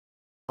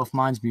if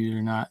mine's muted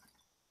or not.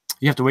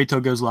 You have to wait till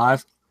it goes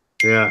live.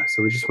 Yeah,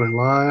 so we just went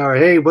live. All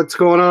right, hey, what's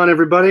going on,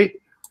 everybody?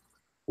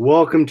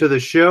 Welcome to the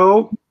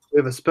show. We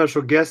have a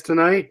special guest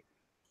tonight.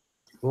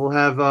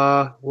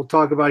 We'll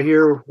talk about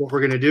here what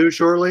we're gonna do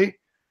shortly.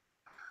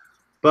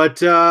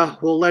 But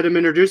we'll let him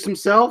introduce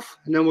himself,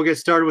 and then we'll get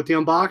started with the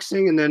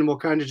unboxing, and then we'll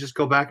kind of just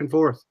go back and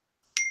forth.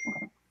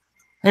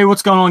 Hey,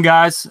 what's going on,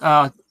 guys?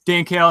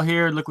 Dan Kale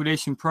here,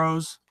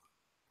 LiquidationPros.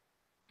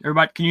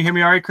 Everybody, can you hear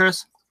me all right,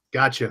 Chris?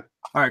 Gotcha.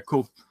 All right,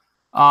 cool.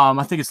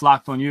 I think it's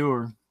locked on you,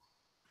 or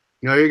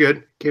no, you're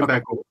good. Came okay,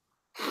 back. Cool.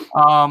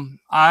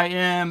 I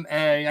am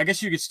I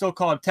guess you could still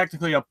call it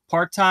technically a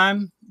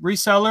part-time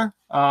reseller.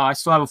 I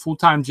still have a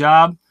full-time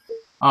job.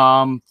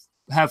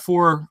 Have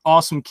 4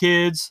 awesome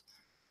kids.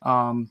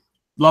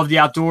 Love the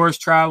outdoors,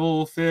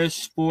 travel,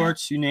 fish,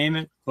 sports, you name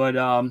it. But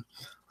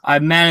I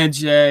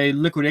manage a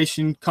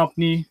liquidation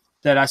company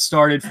that I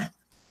started.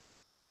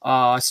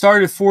 I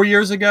started 4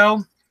 years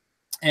ago,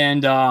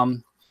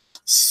 and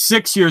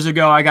 6 years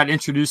ago I got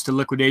introduced to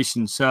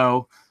liquidation.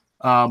 So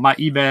my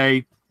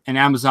eBay and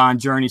Amazon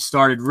journey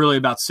started really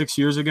about 6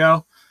 years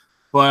ago.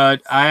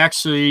 But I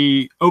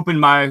actually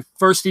opened my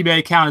first eBay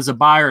account as a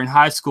buyer in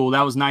high school.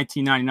 That was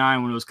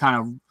 1999, when it was kind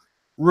of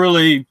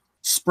really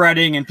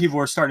spreading and people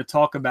were starting to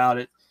talk about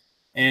it.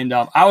 And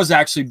I was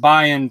actually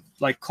buying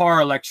like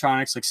car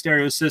electronics, like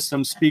stereo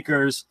systems,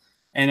 speakers,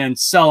 and then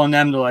selling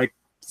them to like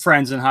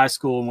friends in high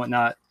school and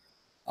whatnot.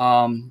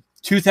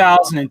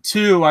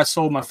 2002, I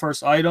sold my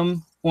first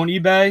item on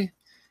eBay.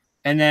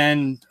 And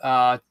then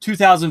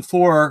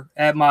 2004,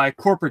 at my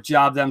corporate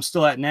job that I'm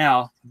still at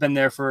now, been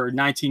there for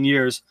 19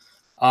 years.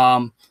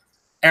 Our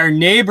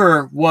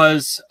neighbor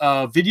was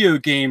a video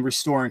game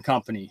restoring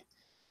company.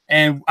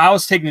 And I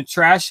was taking the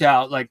trash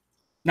out, like,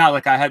 not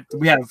like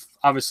we have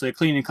obviously a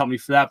cleaning company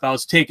for that, but I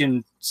was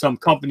taking some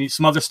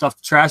other stuff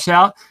to trash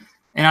out.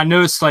 And I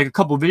noticed like a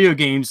couple of video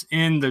games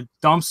in the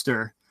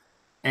dumpster,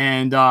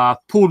 and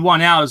pulled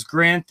one out as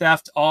Grand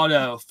Theft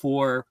Auto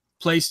for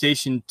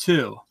PlayStation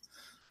 2.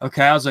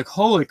 Okay, I was like,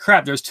 holy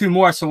crap, there's 2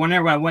 more. So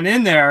whenever I went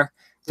in there,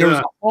 there was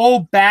a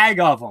whole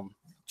bag of them,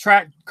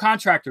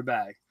 contractor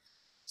bag.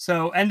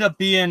 So end up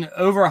being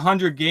over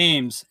 100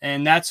 games.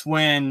 And that's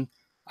when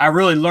I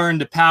really learned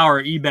the power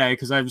of eBay,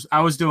 because I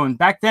was doing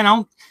back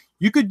then.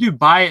 You could do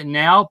buy it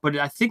now, but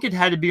I think it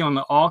had to be on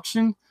the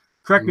auction.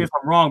 Correct me if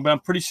I'm wrong, but I'm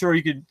pretty sure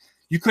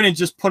you couldn't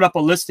just put up a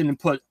listing and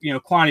put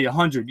quantity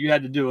 100. You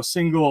had to do a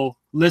single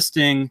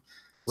listing.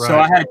 Right. So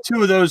I had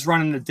 2 of those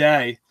running a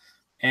day,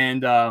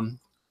 and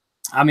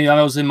I mean,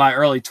 I was in my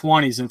early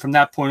 20s, and from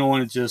that point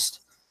on,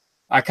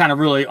 I kind of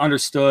really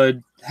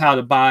understood how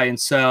to buy and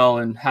sell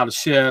and how to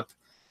ship.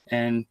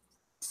 And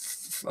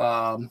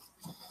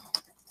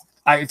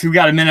if you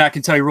got a minute, I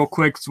can tell you real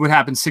quick what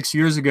happened 6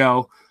 years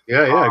ago.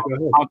 Yeah, go ahead.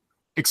 I'm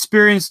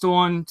experienced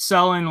on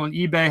selling on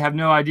eBay, have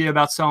no idea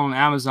about selling on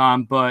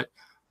Amazon, but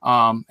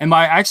and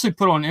I actually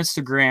put on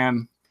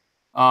Instagram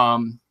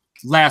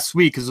last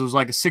week, because it was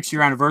like a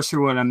 6-year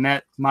anniversary when I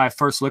met my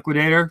first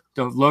liquidator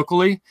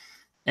locally,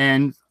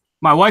 and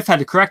my wife had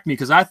to correct me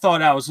because I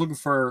thought I was looking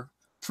for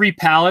free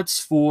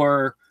pallets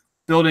for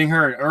building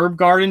her an herb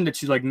garden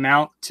that you like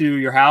mount to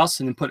your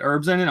house and then put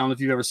herbs in it. I don't know if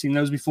you've ever seen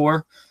those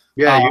before.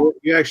 Yeah,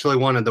 you actually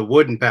wanted the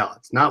wooden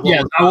pallets, not what.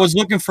 Yeah, I was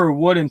looking for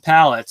wooden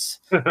pallets,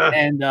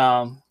 and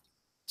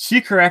she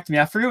corrected me.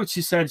 I forget what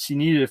she said she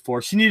needed it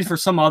for. She needed it for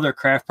some other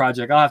craft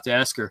project. I'll have to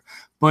ask her.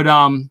 But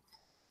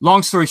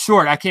long story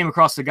short, I came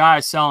across a guy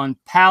selling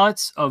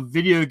pallets of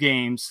video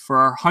games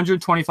for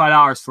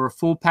 $125 for a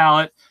full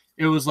pallet.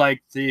 It was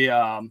like the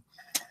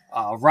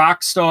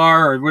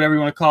Rockstar, or whatever you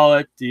want to call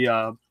it,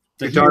 the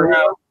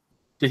Hero,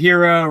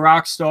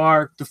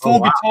 Rockstar, the full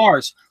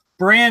guitars,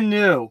 brand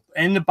new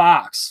in the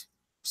box.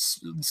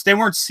 They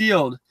weren't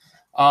sealed.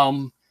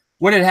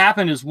 What had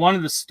happened is one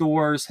of the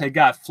stores had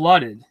got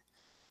flooded,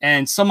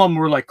 and some of them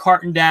were like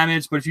carton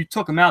damage, but if you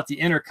took them out, the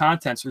inner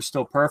contents were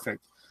still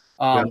perfect.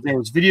 There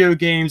was video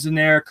games in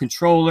there,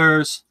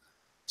 controllers.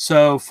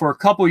 So for a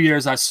couple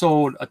years, I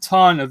sold a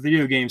ton of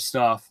video game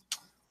stuff.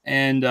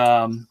 And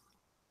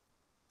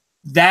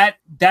that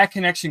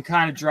connection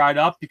kind of dried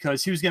up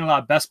because he was getting a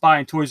lot of Best Buy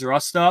and Toys R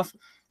Us stuff,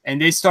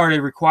 and they started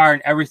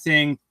requiring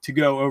everything to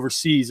go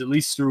overseas, at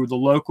least through the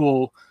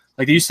local.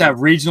 Like they used to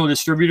have regional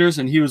distributors,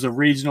 and he was a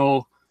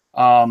regional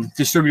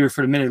distributor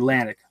for the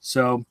Mid-Atlantic.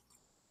 So,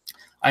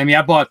 I mean,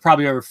 I bought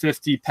probably over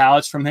 50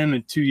 pallets from him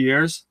in 2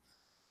 years,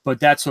 but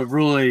that's what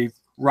really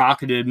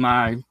rocketed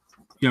my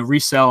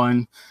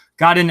reselling.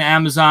 Got into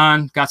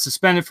Amazon, got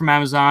suspended from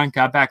Amazon,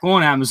 got back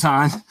on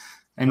Amazon.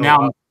 And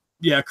now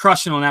I'm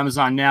crushing on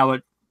Amazon now.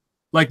 But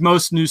like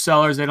most new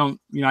sellers, they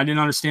don't, I didn't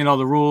understand all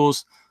the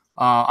rules.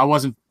 I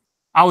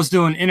was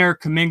doing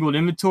intercommingled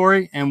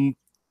inventory, and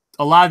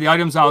a lot of the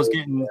items I was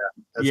getting,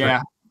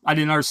 right. I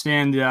didn't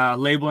understand the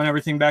label and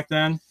everything back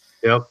then.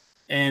 Yep.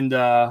 And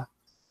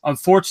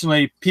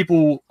unfortunately,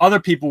 other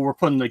people were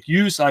putting like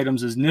used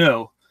items as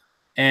new.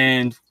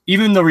 And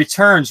even the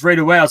returns right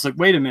away, I was like,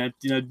 wait a minute,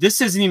 this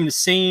isn't even the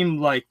same,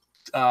 like,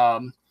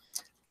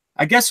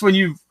 I guess when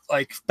you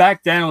like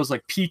back then it was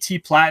like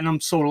PT Platinum,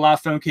 sold a lot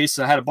of phone cases.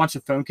 I had a bunch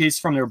of phone cases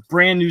from there,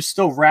 brand new,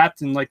 still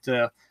wrapped in like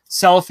the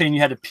cellophane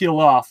you had to peel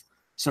off.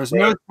 So there's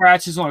no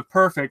scratches on it,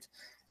 perfect.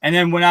 And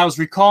then when I was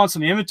recalling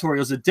some of the inventory, it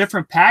was a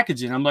different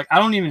packaging. I'm like, I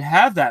don't even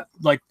have that.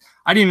 Like,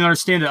 I didn't even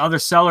understand that other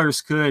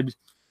sellers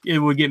it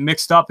would get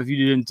mixed up if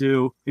you did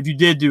do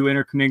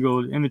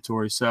intercommingled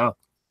inventory. So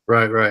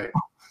right.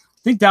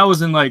 I think that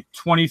was in like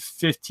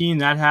 2015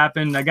 that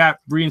happened. I got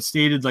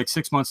reinstated like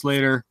 6 months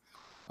later.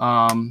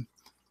 And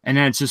then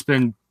it's just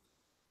been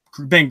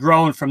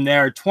growing from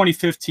there.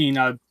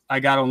 2015, I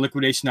got on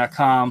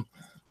liquidation.com.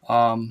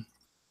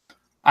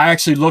 I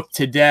actually looked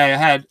today.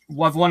 I've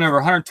won over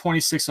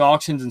 126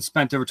 auctions and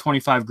spent over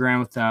 25 grand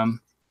with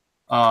them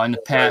in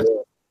the past.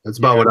 That's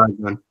about what I've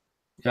done.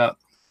 Yeah.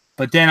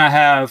 But then I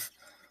have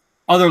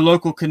other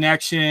local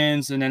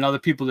connections and then other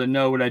people that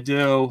know what I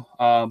do.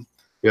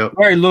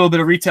 Very little bit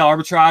of retail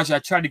arbitrage. I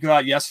tried to go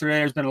out yesterday.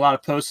 There's been a lot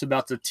of posts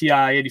about the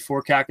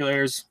TI-84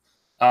 calculators.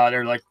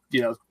 They're like,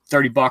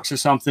 $30 or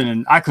something.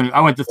 And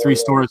I went to 3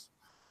 stores.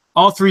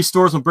 All 3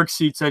 stores on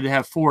Brickseat said they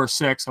have 4 or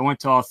 6. I went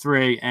to all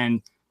 3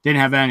 and didn't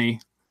have any.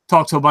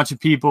 Talked to a bunch of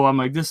people. I'm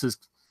like, this is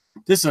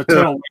a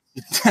total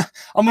waste.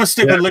 I'm going to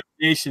stick with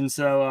liquidation.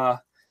 So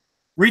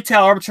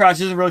retail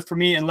arbitrage isn't really for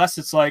me unless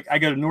it's like I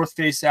go to North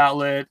Face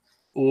outlet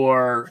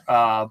or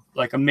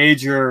like a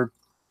major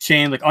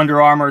chain like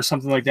Under Armour or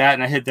something like that,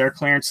 and I hit their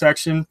clearance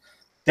section.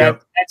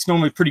 That's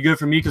normally pretty good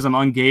for me because I'm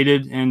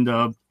ungated and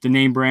the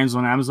name brands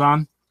on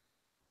Amazon.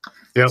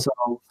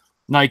 So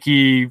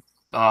Nike,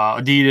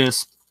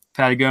 Adidas,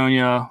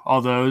 Patagonia, all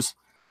those.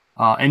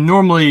 And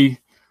normally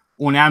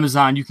on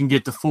Amazon you can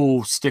get the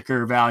full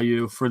sticker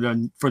value for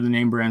the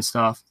name brand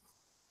stuff.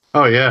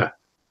 Oh yeah.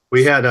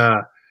 We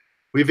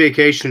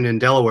vacationed in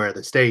Delaware,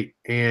 the state,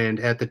 and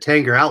at the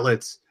Tanger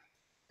outlets,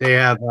 they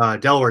have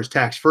Delaware's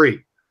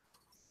tax-free.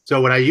 So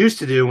what I used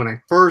to do when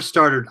I first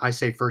started,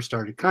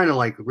 kind of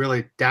like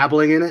really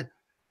dabbling in it,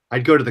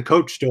 I'd go to the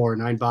Coach store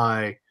and I'd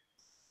buy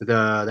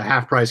the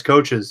half-price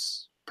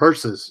Coaches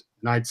purses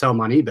and I'd sell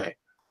them on eBay.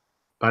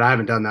 But I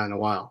haven't done that in a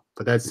while.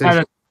 But that's is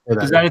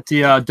that at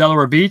the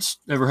Delaware Beach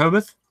at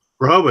Rehoboth?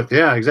 Rehoboth,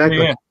 yeah,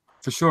 exactly. Yeah,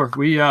 for sure.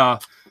 We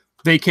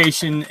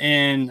vacation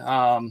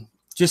in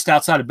just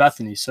outside of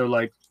Bethany, so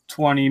like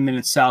 20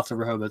 minutes south of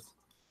Rehoboth.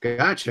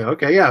 Gotcha.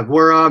 Okay, yeah,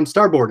 where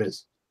Starboard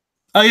is.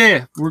 Oh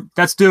yeah.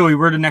 That's Dewey.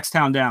 We're the next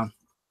town down.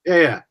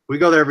 Yeah. We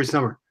go there every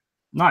summer.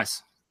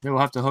 Nice. Yeah,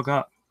 we'll have to hook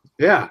up.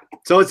 Yeah.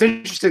 So it's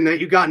interesting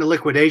that you got into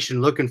liquidation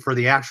looking for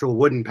the actual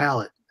wooden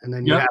pallet, and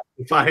then you have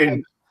to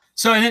find.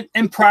 So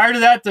and prior to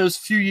that, those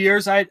few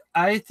years, I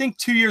think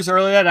 2 years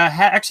earlier that I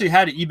actually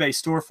had an eBay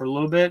store for a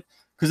little bit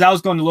because I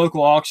was going to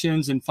local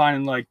auctions and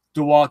finding like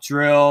DeWalt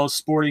drills,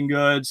 sporting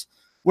goods,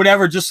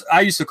 whatever. Just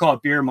I used to call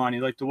it beer money.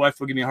 Like the wife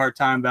would give me a hard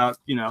time about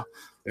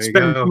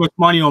spending too much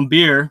money on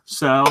beer.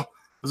 So I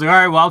was like, all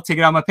right, well, I'll take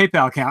it out of my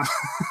PayPal account.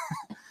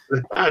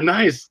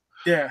 Nice.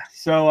 Yeah.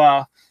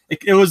 So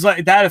it was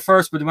like that at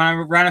first, but when I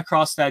ran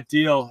across that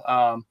deal,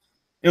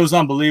 it was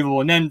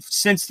unbelievable. And then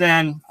since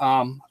then,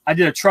 I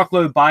did a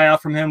truckload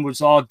buyout from him, which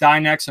was all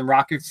Dynex and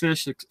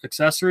Rocketfish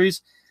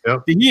accessories.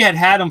 Yep. He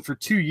had them for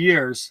 2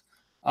 years,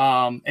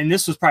 and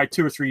this was probably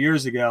 2 or 3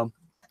 years ago.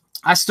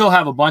 I still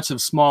have a bunch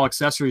of small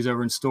accessories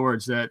over in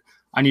storage that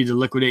I need to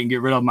liquidate and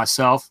get rid of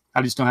myself.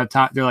 I just don't have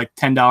time. They're like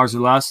 $10 or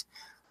less.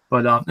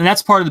 But and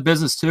that's part of the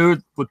business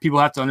too. What people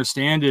have to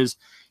understand is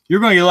you're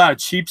going to get a lot of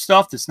cheap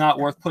stuff that's not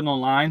worth putting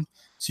online.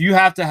 So you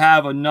have to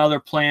have another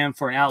plan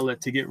for an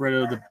outlet to get rid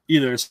of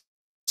either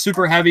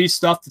super heavy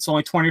stuff that's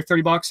only 20 or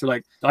 30 bucks, or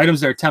like the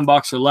items that are 10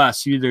 bucks or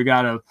less. You either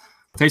got a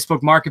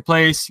Facebook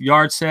marketplace,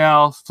 yard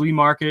sale, flea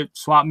market,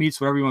 swap meets,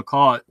 whatever you want to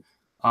call it.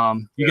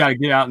 You got to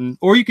get out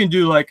or you can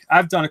do like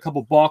I've done a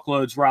couple bulk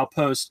loads where I'll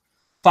post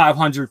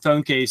 500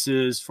 phone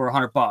cases for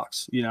 100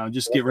 bucks.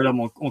 Just get rid of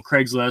them on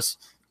Craigslist.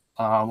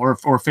 Or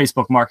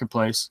Facebook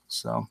Marketplace.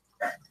 So,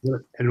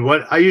 and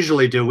what I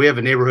usually do, we have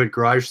a neighborhood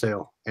garage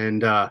sale,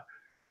 and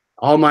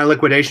all my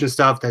liquidation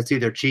stuff that's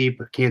either cheap,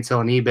 can't sell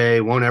on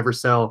eBay, won't ever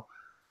sell.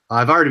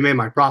 I've already made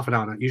my profit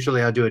on it.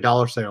 Usually I do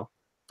 $1 sale,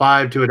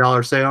 $5 to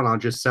 $1 sale, and I'll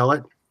just sell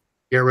it,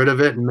 get rid of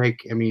it, and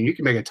make. I mean, you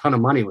can make a ton of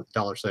money with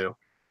 $1 sale.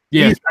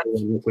 Yeah,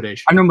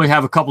 liquidation. I normally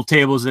have a couple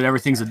tables that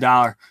everything's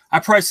 $1. I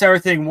price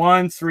everything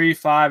 1, 3,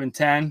 5, and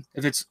 10.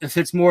 If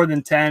it's more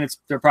than 10,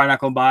 they're probably not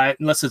going to buy it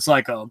unless it's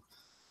like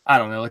I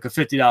don't know, like a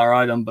 $50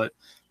 item. But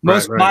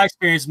my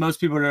experience,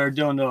 most people that are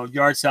doing the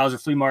yard sales or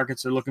flea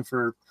markets are looking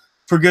for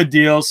good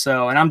deals.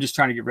 So, and I'm just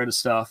trying to get rid of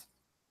stuff.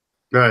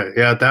 Right.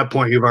 Yeah. At that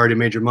point, you've already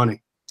made your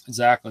money.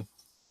 Exactly.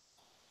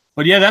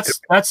 But yeah,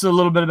 that's a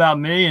little bit about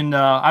me. And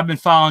I've been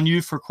following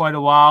you for quite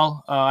a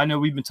while. I know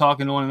we've been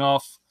talking on and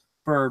off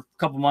for a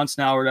couple months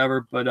now or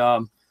whatever,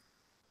 but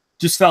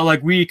just felt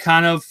like we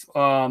kind of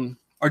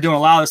are doing a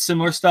lot of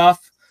similar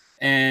stuff.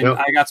 And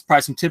I got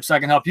probably some tips I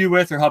can help you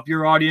with or help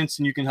your audience,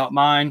 and you can help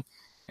mine.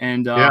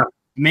 And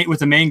with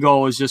the main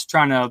goal is just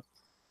trying to,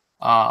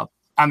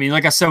 I mean,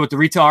 like I said, with the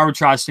retail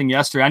arbitrage thing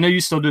yesterday, I know you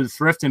still do the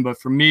thrifting,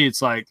 but for me,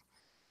 it's like,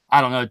 I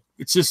don't know.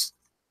 It's just,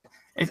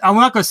 I'm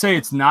not gonna say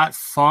it's not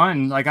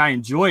fun. Like I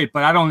enjoy it,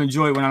 but I don't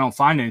enjoy it when I don't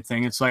find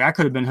anything. It's like I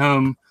could have been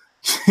home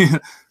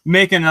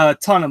making a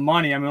ton of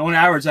money. I mean, on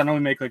average, I only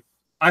make like,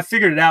 I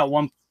figured it out at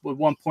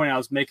one point I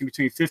was making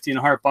between 50 and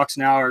 $100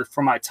 an hour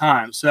for my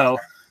time. So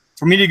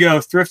for me to go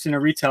thrifting or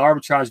retail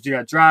arbitrage, you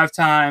got drive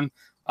time,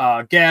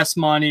 gas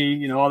money,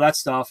 you know, all that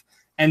stuff.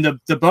 And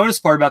the bonus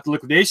part about the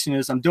liquidation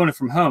is I'm doing it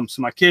from home.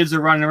 So my kids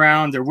are running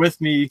around, they're with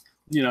me.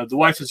 You know, the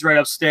wife is right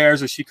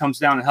upstairs, or she comes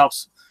down and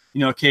helps, you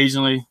know,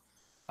 occasionally.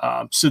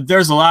 So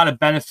there's a lot of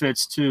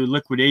benefits to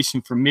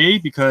liquidation for me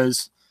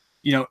because,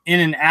 you know, in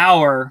an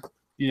hour,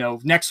 you know,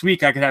 next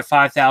week I could have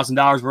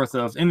 $5,000 worth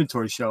of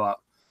inventory show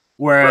up.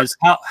 Whereas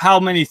how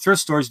many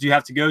thrift stores do you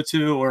have to go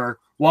to or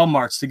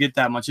Walmarts to get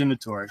that much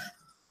inventory?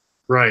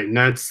 Right. And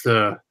that's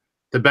the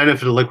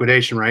benefit of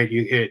liquidation, right?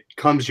 It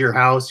comes to your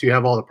house, you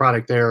have all the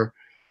product there,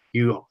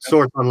 you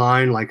source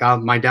online. Like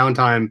my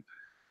downtime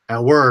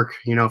at work,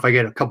 you know, if I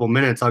get a couple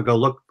minutes, I'll go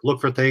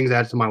look for things,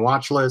 add it to my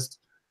watch list,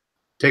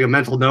 take a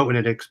mental note when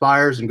it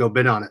expires, and go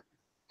bid on it.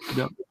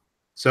 Yep.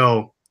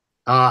 So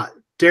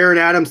Darren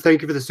Adams,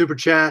 thank you for the super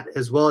chat,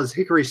 as well as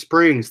Hickory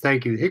Springs.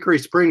 Thank you. Hickory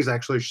Springs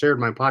actually shared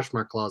my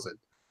Poshmark closet.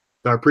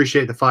 So I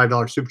appreciate the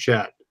 $5 super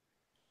chat.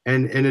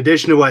 And in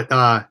addition to what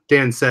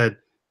Dan said,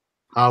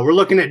 we're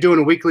looking at doing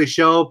a weekly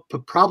show,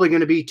 probably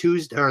going to be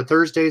Tuesday or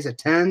Thursdays at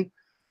 10.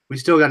 We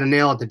still got to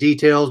nail out the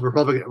details. We're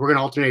going to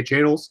alternate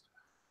channels.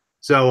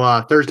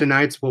 So Thursday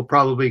nights we'll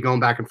probably be going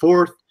back and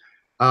forth.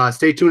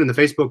 Stay tuned in the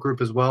Facebook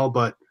group as well.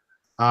 But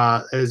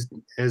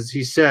as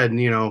he said,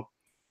 you know,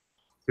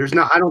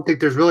 I don't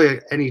think there's really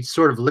any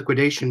sort of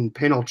liquidation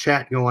panel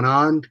chat going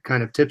on,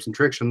 kind of tips and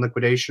tricks on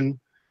liquidation.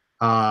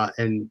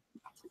 And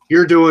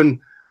you're doing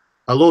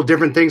a little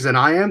different things than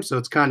I am, so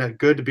it's kind of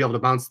good to be able to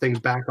bounce things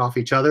back off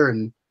each other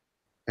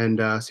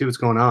and see what's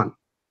going on.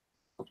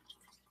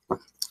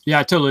 Yeah,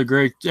 I totally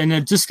agree. And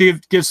then just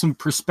give some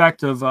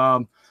perspective.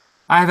 I've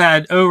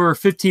had over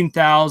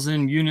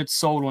 15,000 units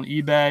sold on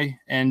eBay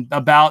and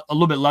about a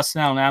little bit less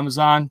than that on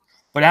Amazon.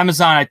 But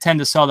Amazon, I tend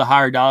to sell the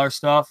higher dollar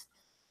stuff.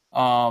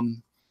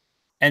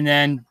 And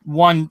then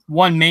one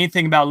main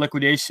thing about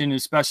liquidation,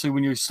 especially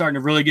when you're starting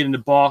to really get into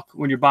bulk,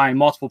 when you're buying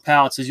multiple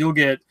pallets, is you'll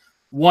get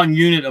one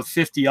unit of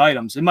 50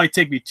 items. It might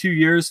take me 2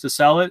 years to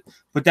sell it,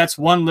 but that's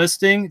one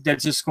listing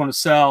that's just going to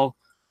sell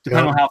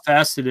depending on how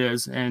fast it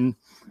is. And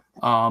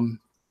I'm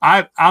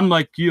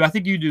like you. I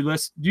think you do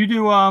list. Do you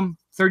do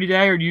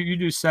 30-day or do you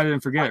do set it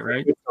and forget it,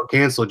 right?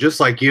 Cancel, just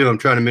like you. I'm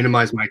trying to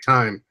minimize my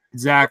time.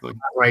 Exactly.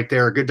 Right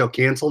there, good till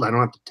canceled. I don't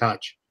have to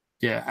touch.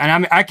 Yeah, and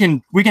I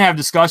mean, we can have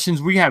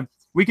discussions.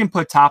 We can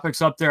put topics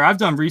up there. I've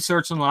done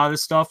research on a lot of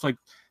this stuff. Like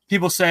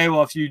people say,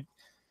 well, if you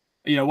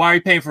know, why are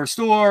you paying for a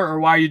store or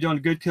why are you doing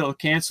a good kill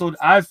canceled?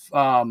 I've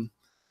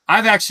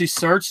actually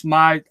searched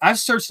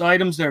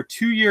items that are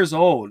 2 years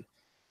old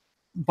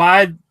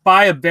by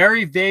a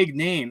very vague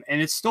name,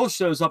 and it still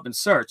shows up in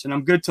search, and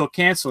I'm good till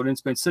canceled, and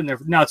it's been sitting there.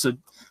 Now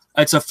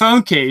it's a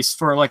phone case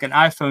for like an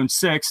iPhone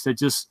 6 that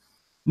just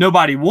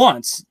nobody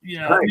wants. You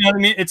know what I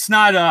mean? It's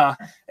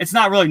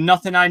not really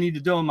nothing I need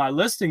to do on my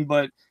listing,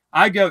 but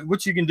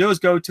what you can do is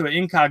go to an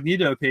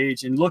incognito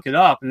page and look it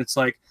up, and it's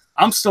like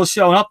I'm still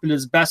showing up in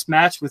his best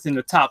match within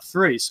the top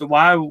 3. So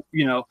why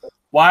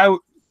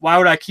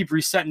would I keep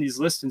resetting these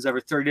listings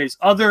every 30 days?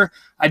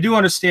 I do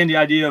understand the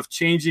idea of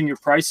changing your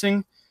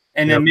pricing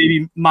and then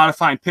maybe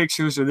modifying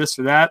pictures or this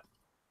or that.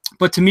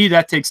 But to me,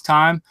 that takes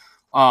time.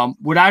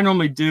 What I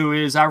normally do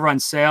is I run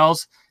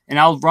sales, and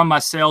I'll run my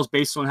sales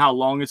based on how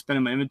long it's been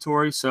in my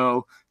inventory.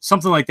 So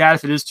something like that,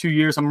 if it is 2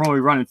 years, I'm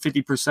normally running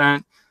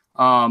 50%.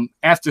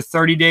 After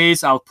 30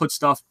 days, I'll put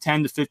stuff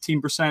 10 to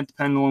 15%,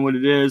 depending on what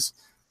it is.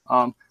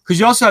 Because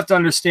you also have to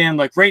understand,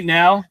 like right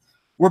now,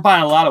 we're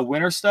buying a lot of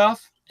winter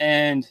stuff,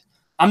 and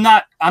I'm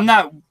not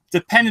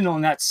dependent on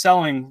that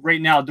selling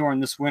right now during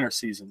this winter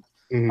season.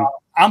 Mm-hmm.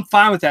 I'm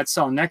fine with that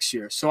selling next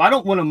year. So I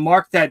don't want to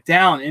mark that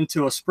down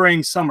into a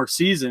spring, summer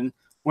season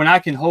when I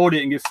can hold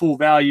it and get full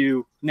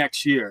value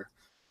next year.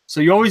 So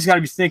you always got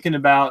to be thinking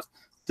about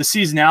the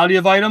seasonality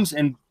of items.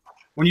 And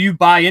when you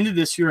buy into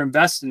this, you're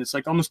investing. It's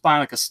like almost buying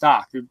like a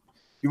stock. You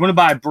want to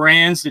buy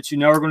brands that you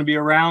know are going to be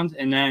around,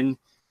 and then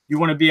you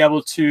want to be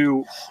able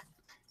to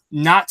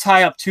not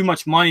tie up too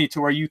much money to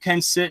where you can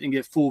sit and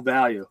get full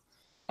value.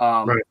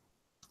 Right.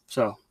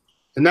 So.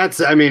 And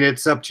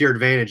it's up to your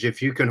advantage.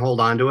 If you can hold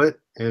on to it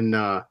and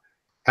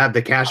have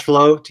the cash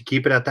flow to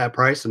keep it at that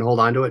price and hold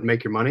on to it and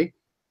make your money.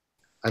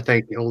 I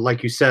think,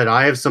 like you said,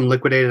 I have some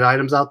liquidated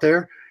items out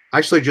there. I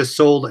actually just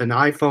sold an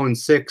iPhone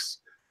 6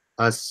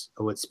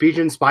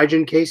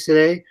 Spigen case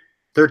today,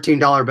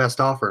 $13 best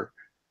offer.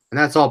 And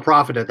that's all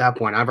profit at that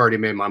point. I've already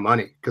made my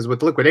money. Because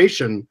with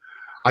liquidation,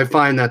 I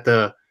find that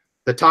the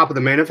top of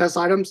the manifest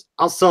items,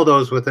 I'll sell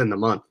those within the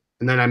month.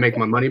 And then I make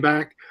my money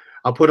back.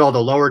 I'll put all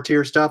the lower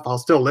tier stuff. I'll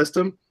still list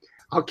them.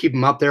 I'll keep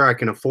them up there. I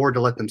can afford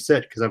to let them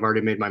sit because I've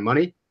already made my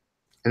money.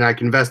 And I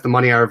can invest the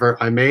money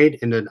I made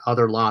into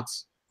other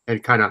lots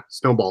and kind of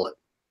snowball it.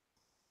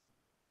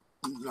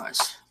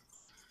 Nice.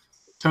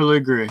 Totally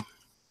agree.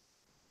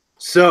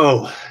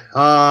 So,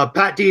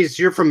 Pat Dees,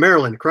 you're from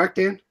Maryland, correct,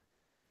 Dan?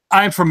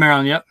 I'm from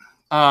Maryland, yep.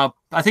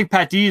 I think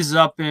Pat D's is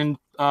up in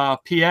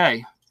PA,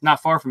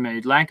 not far from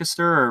me.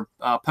 Lancaster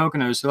or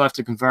Poconos. He'll have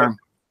to confirm.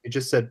 You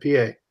just said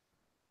PA.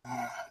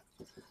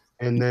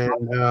 And then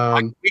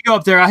we go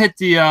up there. I hit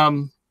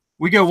the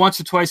we go once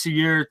or twice a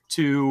year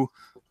to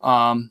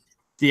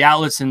the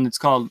outlets, and it's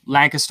called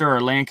Lancaster or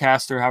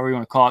Lancaster, however you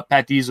want to call it.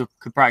 Pat Diesel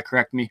could probably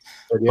correct me.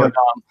 Yeah. But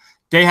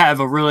they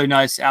have a really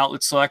nice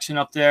outlet selection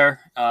up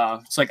there.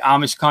 It's like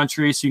Amish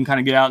country, so you can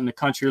kind of get out in the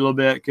country a little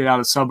bit, get out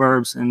of the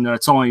suburbs, and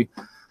it's only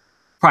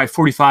probably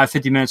 45,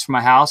 50 minutes from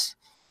my house.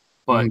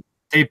 But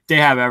they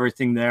have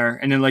everything there.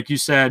 And then, like you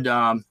said,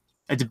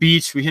 at the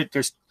beach,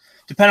 there's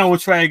depending on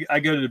which way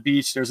I go to the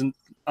beach, there's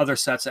other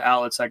sets of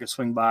outlets I could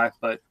swing by.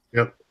 But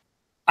yep.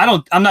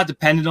 I'm not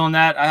dependent on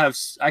that.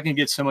 I can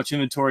get so much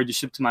inventory to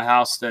ship to my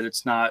house that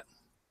it's not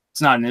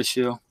an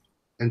issue.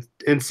 And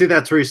see,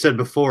 that's where you said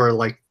before,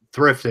 like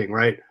thrifting,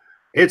 right?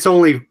 It's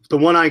only the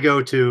one I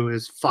go to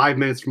is 5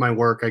 minutes from my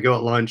work. I go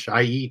at lunch,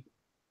 I eat.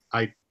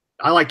 I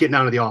like getting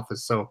out of the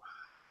office. So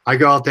I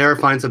go out there,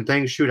 find some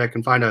things. Shoot, I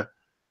can find a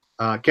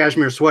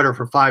cashmere sweater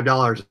for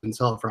 $5 and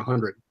sell it for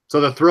 $100.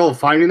 So the thrill of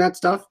finding that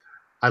stuff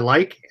I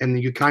like,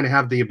 and you kind of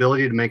have the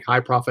ability to make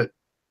high profit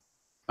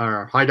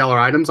or high dollar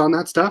items on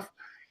that stuff.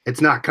 It's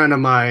not kind of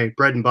my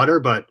bread and butter,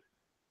 but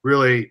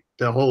really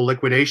the whole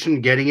liquidation,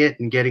 getting it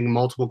and getting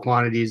multiple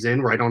quantities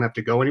in where I don't have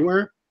to go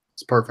anywhere,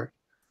 it's perfect.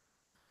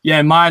 Yeah,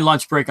 in my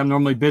lunch break, I'm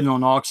normally bidding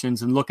on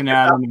auctions and looking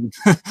at them and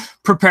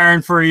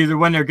preparing for either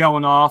when they're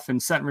going off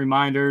and setting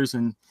reminders.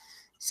 And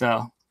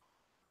so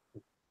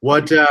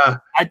what go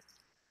ahead.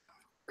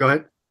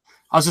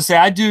 I was gonna say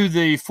I do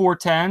the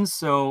 410s,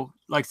 so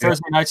like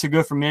Thursday nights are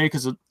good for me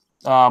because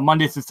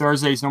Monday through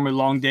Thursday is normally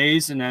long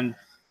days, and then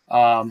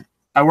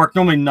I work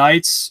normally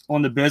nights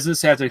on the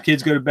business after the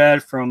kids go to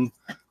bed from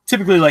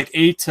typically like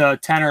 8 to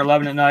 10 or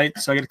 11 at night.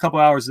 So I get a couple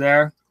hours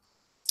there.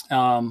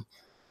 I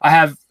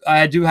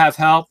do have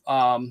help.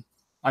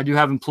 I do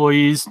have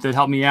employees that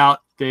help me out.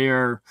 They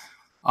are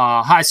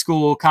high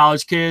school,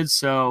 college kids,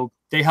 so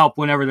they help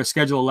whenever their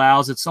schedule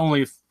allows. It's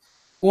only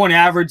on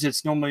average,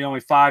 it's normally only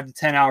 5 to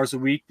 10 hours a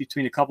week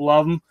between a couple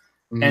of them.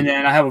 And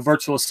then I have a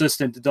virtual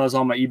assistant that does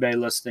all my eBay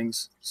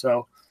listings.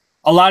 So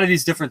a lot of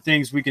these different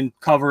things we can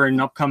cover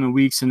in upcoming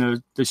weeks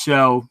in the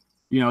show,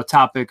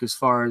 topic as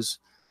far as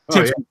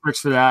tips and tricks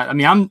for that. I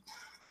mean,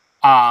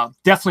 I'm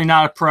definitely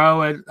not a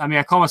pro.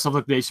 I call myself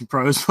Liquidation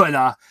Pros,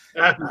 but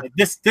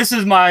this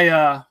is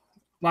my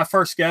my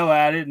first go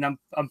at it, and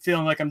I'm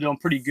feeling like I'm doing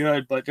pretty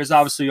good. But there's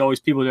obviously always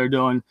people that are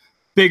doing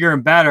bigger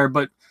and better.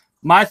 But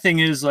my thing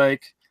is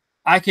like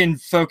I can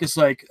focus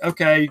like,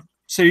 okay,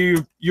 so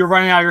you're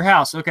running out of your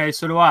house. Okay,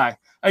 so do I.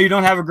 Oh, you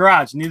don't have a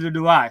garage. Neither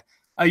do I.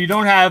 You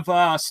don't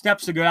have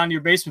steps to go down to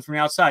your basement from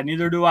the outside.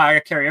 Neither do I. I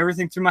carry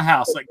everything through my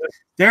house. Like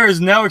there is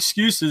no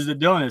excuses to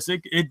doing this.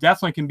 It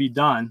definitely can be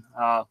done.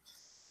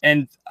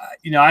 And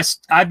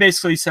I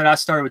basically said I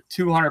started with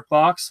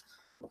 $200.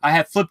 I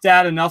had flipped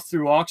that enough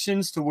through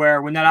auctions to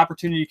where when that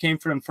opportunity came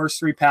for them first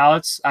 3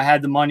 pallets, I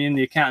had the money in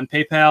the account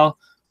in PayPal,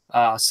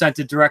 sent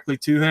it directly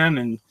to him,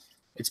 and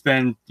it's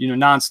been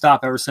nonstop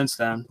ever since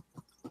then.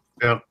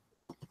 Yeah.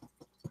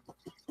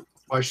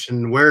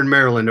 Question: where in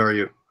Maryland are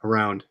you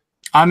around?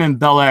 I'm in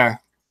Bel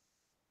Air.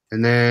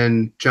 And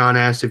then John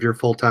asked if you're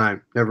full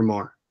time.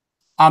 Nevermore.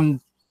 I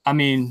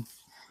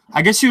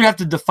guess you would have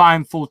to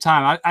define full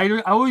time.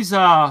 I always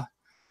kind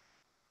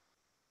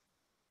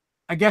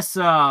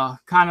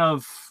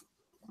of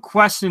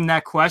question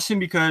that question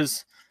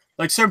because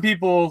like certain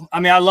people,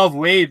 I love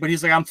Wade, but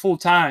he's like, I'm full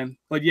time,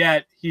 but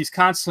yet he's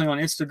constantly on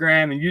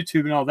Instagram and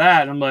YouTube and all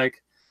that. And I'm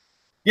like,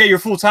 yeah, you're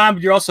full time,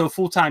 but you're also a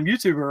full time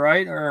YouTuber,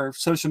 right? Or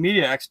social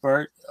media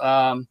expert.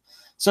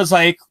 So it's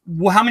like,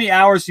 well, how many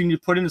hours do you need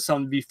to put into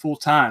something to be full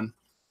time?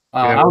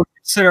 I would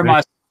consider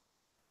myself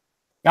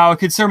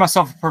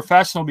a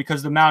professional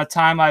because the amount of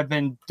time I've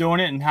been doing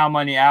it and how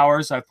many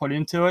hours I put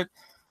into it.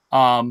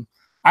 I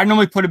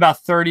normally put about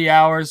 20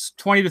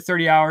 to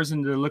 30 hours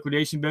into the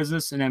liquidation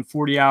business, and then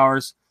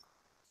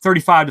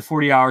 35 to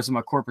 40 hours in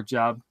my corporate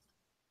job.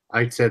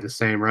 I'd say the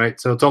same, right?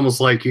 So it's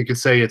almost like you could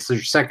say it's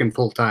your second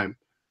full time.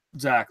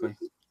 Exactly.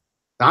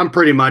 I'm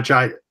pretty much,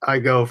 I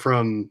go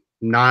from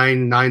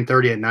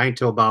 9:30 at night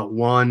till about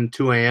 1,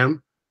 2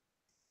 a.m.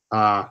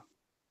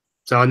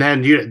 So, and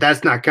then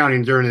that's not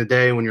counting during the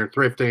day when you're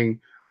thrifting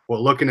or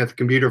looking at the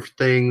computer for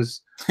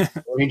things,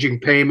 arranging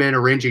payment,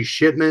 arranging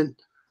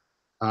shipment.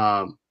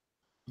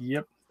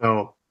 Yep.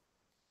 So,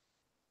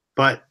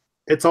 but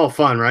it's all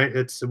fun, right?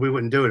 We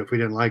wouldn't do it if we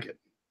didn't like it.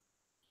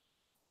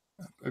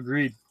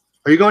 Agreed.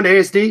 Are you going to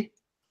ASD?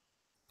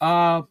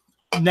 No,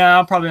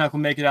 I'm probably not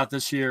going to make it out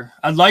this year.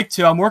 I'd like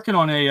to. I'm working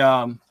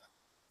on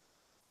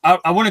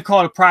I wouldn't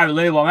call it a private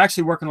label. I'm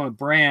actually working on a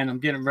brand. I'm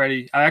getting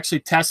ready. I'm actually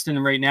testing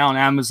right now on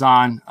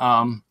Amazon.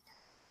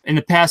 In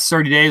the past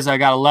 30 days, I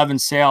got 11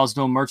 sales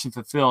doing merchant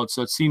fulfilled.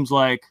 So it seems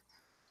like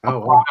a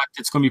product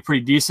that's going to be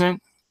pretty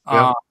decent.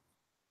 Yeah.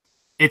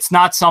 It's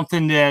not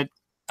something that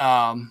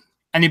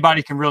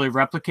anybody can really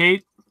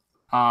replicate.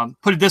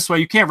 Put it this way,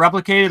 you can't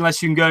replicate it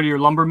unless you can go to your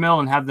lumber mill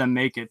and have them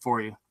make it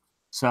for you.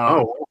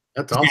 So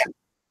that's awesome. yeah,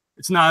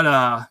 it's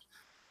not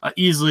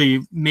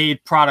easily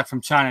made product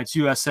from China. It's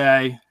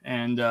USA,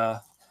 and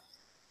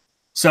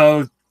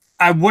so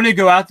I want to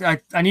go out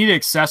there. I need an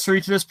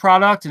accessory to this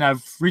product, and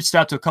I've reached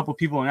out to a couple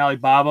people in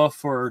Alibaba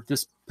for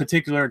this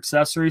particular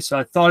accessory. So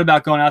I thought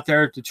about going out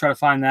there to try to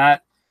find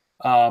that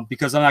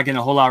because I'm not getting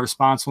a whole lot of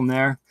response from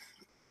there.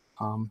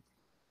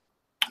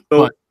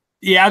 But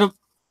yeah,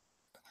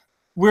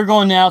 we're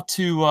going now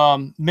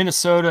to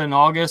Minnesota in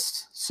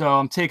August, so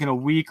I'm taking a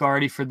week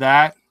already for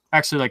that.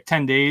 Actually, like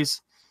 10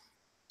 days.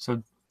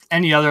 So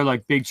any other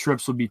like big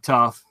trips would be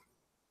tough.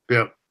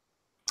 Yeah.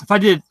 If I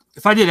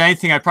did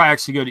anything, I'd probably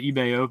actually go to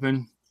eBay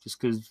Open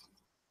just because.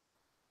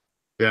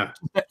 Yeah.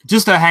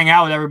 Just to hang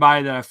out with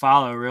everybody that I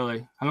follow.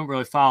 Really, I don't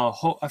really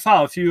follow. I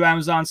follow a few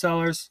Amazon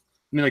sellers.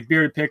 I mean, like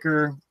Bearded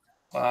Picker,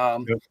 a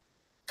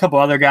couple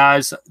other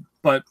guys,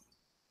 but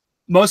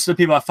most of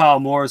the people I follow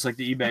more is like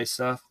the eBay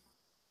stuff.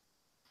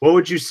 What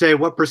would you say?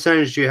 What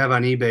percentage do you have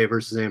on eBay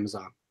versus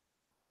Amazon?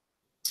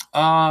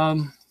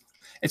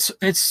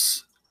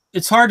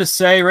 It's hard to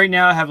say. Right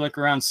now, I have like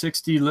around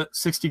 60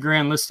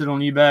 grand listed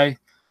on eBay.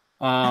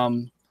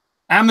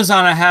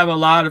 Amazon,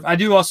 I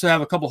do also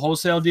have a couple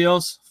wholesale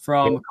deals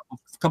from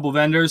a couple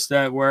vendors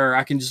where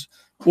I can just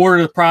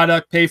order the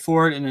product, pay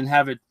for it, and then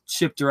have it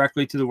shipped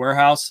directly to the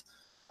warehouse.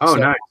 Oh,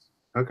 nice.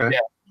 Okay. Yeah.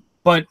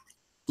 But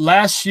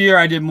last year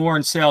I did more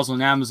in sales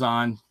on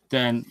Amazon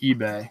than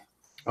eBay.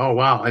 Oh,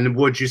 wow. And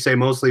would you say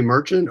mostly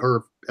merchant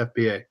or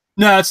FBA?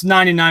 No, it's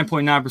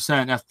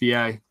 99.9%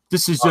 FBA.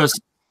 This is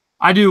just,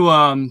 I'll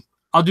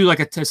do like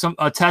a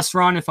test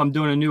run if I'm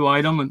doing a new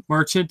item and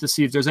merchant to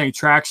see if there's any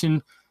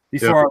traction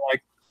before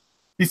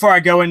I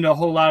go into a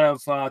whole lot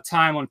of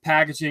time on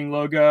packaging,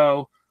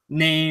 logo,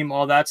 name,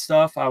 all that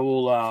stuff. I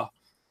will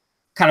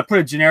kind of put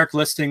a generic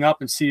listing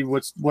up and see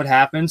what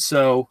happens.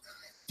 So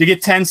to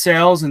get 10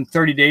 sales in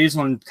 30 days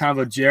on kind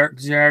of a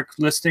generic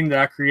listing that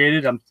I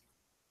created,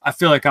 I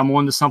feel like I'm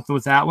on to something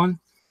with that one.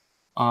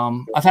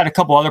 I've had a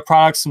couple other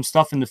products, some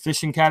stuff in the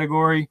fishing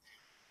category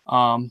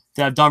that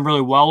I've done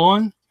really well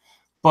on,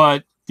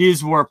 but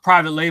these were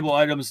private label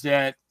items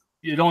that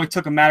it only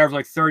took a matter of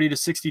like 30 to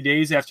 60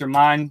 days after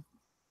mine,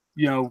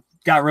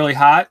 got really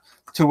hot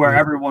to where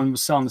everyone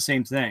was selling the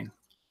same thing.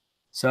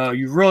 So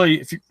you really,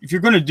 if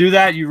you're going to do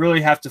that, you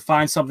really have to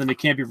find something that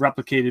can't be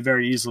replicated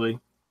very easily.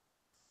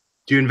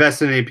 Do you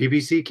invest in any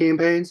PPC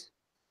campaigns?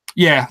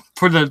 Yeah,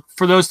 for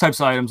those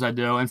types of items I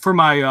do, and for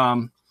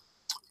my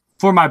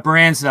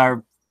brands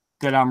that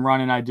I'm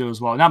running, I do as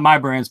well. Not my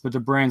brands, but the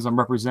brands I'm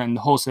representing,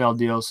 the wholesale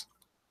deals.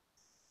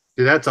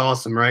 Dude, that's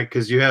awesome, right?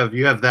 Because you have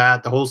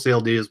the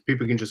wholesale deals.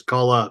 People can just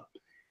call up.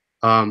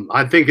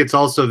 I think it's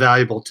also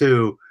valuable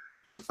too.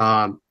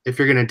 If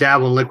you're going to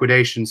dabble in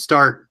liquidation,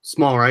 start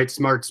small, right?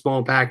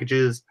 Small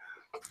packages,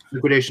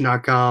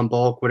 liquidation.com,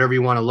 bulk, whatever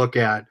you want to look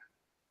at.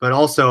 But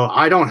also,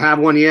 I don't have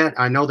one yet.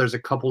 I know there's a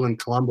couple in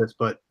Columbus,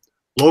 but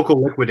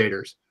local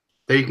liquidators,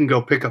 that you can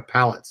go pick up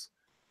pallets.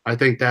 I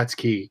think that's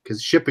key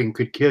because shipping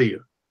could kill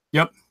you.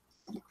 Yep.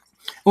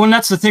 Well, and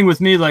that's the thing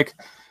with me. Like,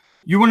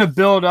 you want to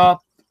build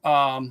up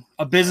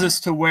a business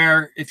to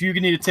where if you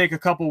need to take a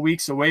couple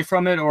weeks away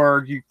from it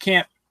or you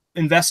can't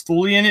invest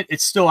fully in it,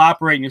 it's still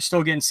operating. You're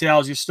still getting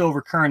sales. You're still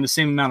recurring the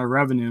same amount of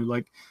revenue.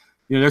 Like,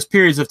 there's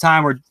periods of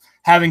time where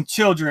having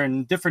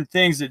children, different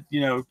things that,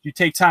 you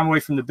take time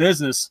away from the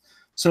business.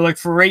 So like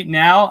for right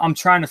now, I'm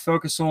trying to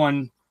focus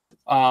on,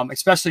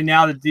 especially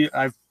now that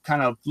I've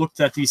kind of looked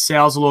at these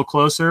sales a little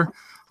closer,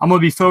 I'm going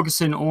to be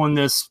focusing on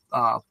this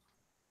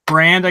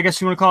brand, I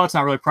guess you want to call it. It's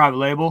not really private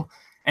label.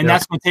 And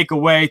that's going to take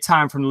away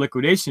time from the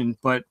liquidation.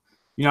 But,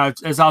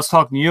 as I was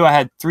talking to you, I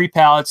had 3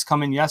 pallets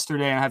come in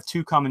yesterday and I have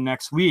 2 coming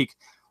next week.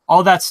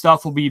 All that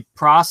stuff will be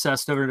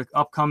processed over the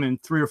upcoming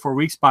 3 or 4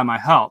 weeks by my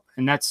help.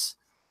 And that's,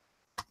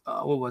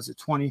 what was it,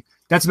 20?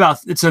 It's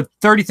a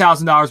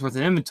 $30,000 worth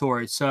of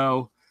inventory.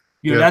 So,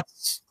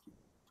 that's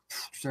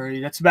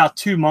about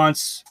 2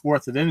 months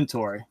worth of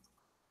inventory.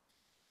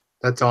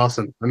 That's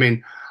awesome. I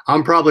mean,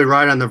 I'm probably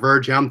right on the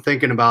verge. I'm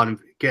thinking about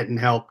getting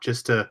help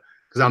just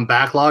because I'm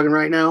backlogging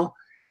right now.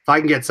 If I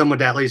can get someone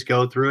to at least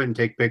go through it and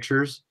take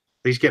pictures,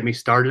 at least get me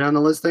started on the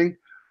listing,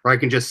 or I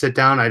can just sit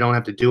down. I don't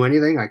have to do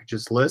anything. I can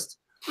just list.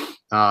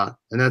 And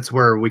that's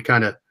where we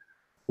kind of,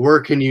 where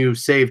can you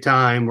save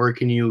time? Where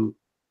can you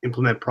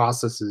implement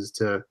processes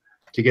to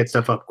get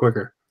stuff up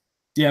quicker?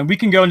 Yeah, we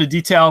can go into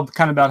detail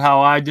kind of about how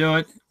I do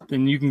it.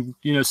 Then you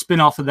can, spin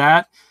off of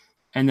that.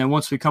 And then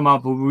once we come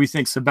up with what we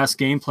think is the best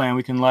game plan,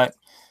 we can let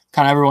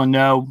kind of everyone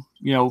know,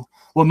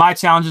 what my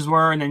challenges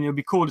were. And then it'll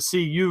be cool to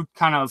see you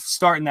kind of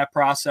starting that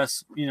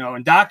process,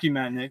 and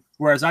documenting it.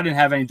 Whereas I didn't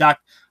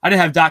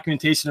have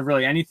documentation of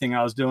really anything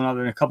I was doing other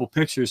than a couple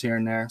pictures here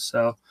and there.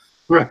 So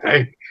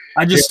right.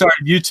 I just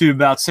started YouTube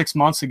about 6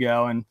 months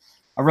ago, and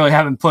I really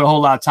haven't put a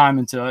whole lot of time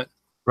into it.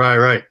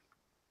 Right.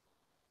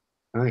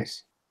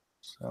 Nice.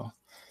 So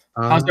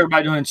how's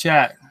everybody doing in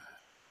chat?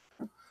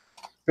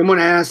 Someone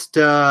asked,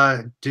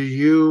 do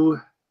you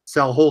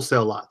sell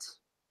wholesale lots?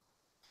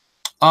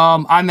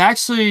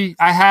 I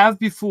have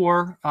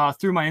before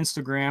through my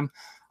Instagram.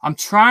 I'm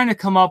trying to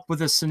come up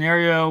with a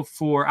scenario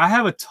I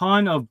have a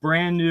ton of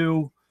brand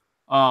new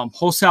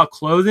wholesale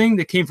clothing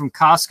that came from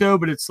Costco,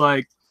 but it's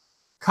like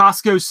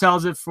Costco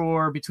sells it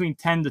for between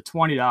 $10 to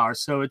 $20.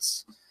 So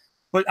it's,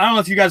 but I don't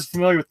know if you guys are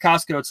familiar with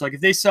Costco. It's like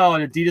if they sell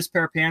an Adidas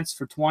pair of pants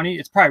for 20,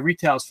 it's probably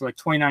retails for like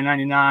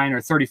 $29.99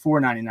 or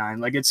 $34.99.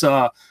 Like it's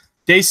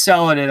they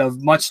sell it at a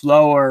much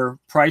lower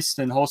price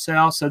than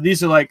wholesale. So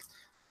these are like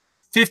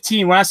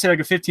 15. When I say like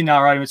a $15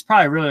 item, it's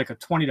probably really like a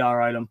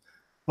 $20 item.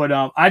 But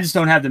I just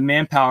don't have the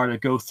manpower to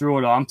go through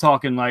it all. I'm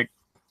talking like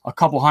a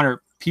couple hundred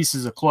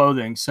pieces of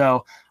clothing.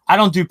 So I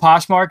don't do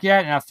Poshmark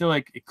yet, and I feel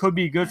like it could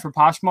be good for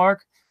Poshmark.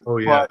 Oh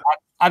yeah. But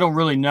I don't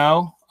really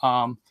know.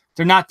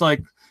 They're not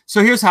like.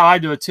 So here's how I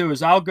do it too: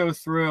 is I'll go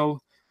through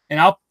and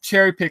I'll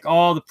cherry pick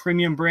all the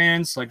premium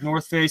brands like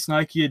North Face,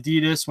 Nike,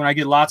 Adidas. When I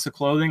get lots of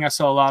clothing, I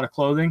sell a lot of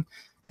clothing,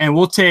 and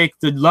we'll take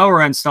the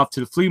lower end stuff to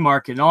the flea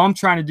market. And all I'm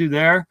trying to do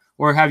there,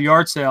 or have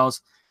yard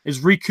sales, is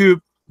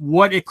recoup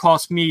what it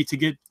cost me to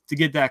get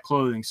that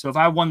clothing. So if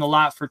I won the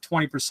lot for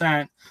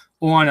 20%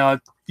 on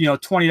a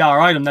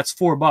 $20 item, that's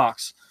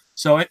 $4.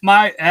 So at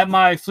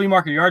my flea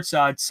market yard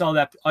sale, I'd sell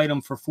that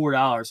item for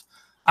 $4.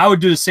 I would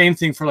do the same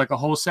thing for like a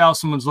wholesale.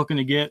 Someone's looking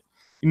to get.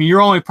 I mean,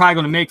 you're only probably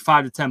going to make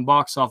 $5 to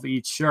 $10 off of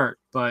each shirt,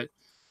 but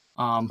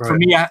right.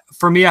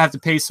 for me, I have to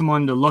pay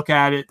someone to look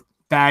at it,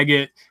 bag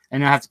it,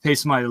 and I have to pay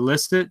somebody to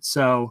list it.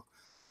 So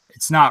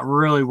it's not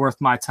really worth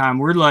my time.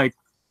 We're like,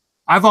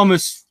 I've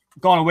almost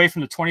gone away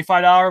from the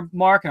 $25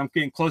 mark, and I'm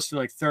getting close to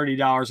like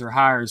 $30 or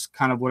higher is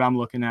kind of what I'm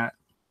looking at.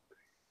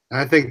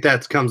 I think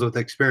that comes with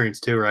experience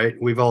too, right?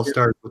 We've all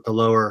started with the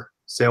lower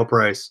sale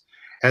price.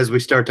 As we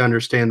start to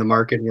understand the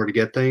market and where to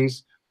get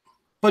things.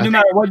 But no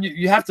matter what,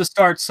 you have to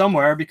start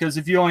somewhere, because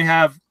if you only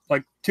have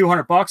like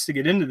 $200 to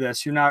get into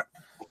this, you're not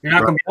going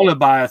to be able to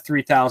buy a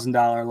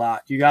 $3,000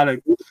 lot. You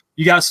gotta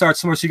start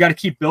somewhere. So you got to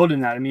keep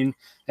building that. I mean,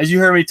 as you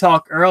heard me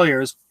talk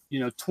earlier, is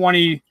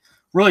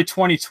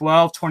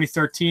 2012,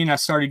 2013, I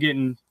started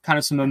getting kind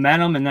of some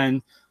momentum, and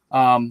then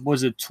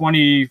was it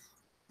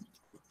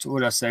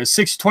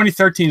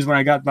 2013 is when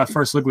I got my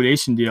first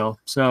liquidation deal.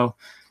 So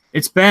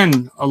it's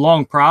been a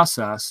long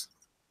process.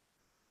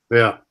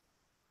 Yeah.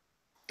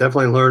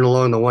 Definitely learn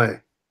along the way.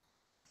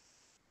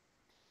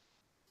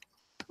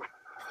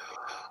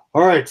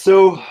 All right,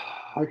 so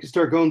I can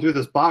start going through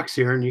this box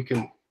here, and you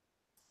can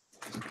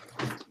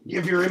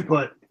give your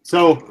input.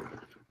 So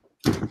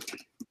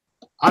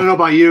I don't know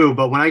about you,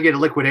 but when I get a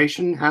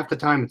liquidation, half the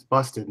time it's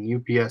busted, and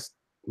UPS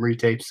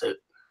retapes it.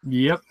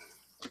 Yep.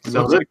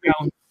 So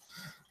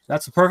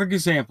that's a perfect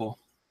example.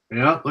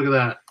 Yeah, look at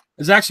that.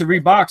 It's actually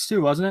reboxed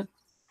too, wasn't it?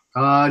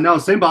 No,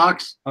 same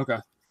box. Okay.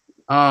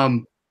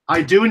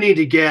 I do need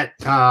to get,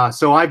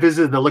 so I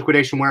visited the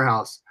liquidation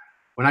warehouse.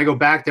 When I go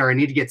back there, I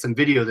need to get some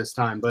video this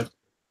time, but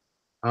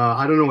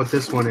I don't know what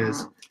this one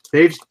is.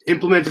 They've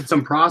implemented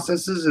some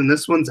processes, and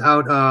this one's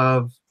out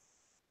of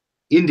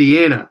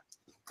Indiana.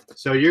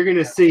 So you're going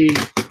to see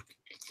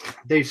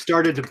they've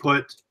started to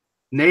put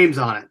names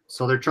on it.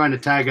 So they're trying to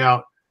tie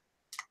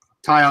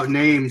out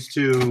names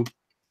to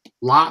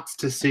lots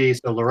to see.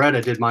 So Loretta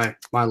did my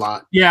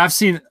lot. Yeah,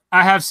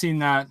 I have seen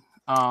that.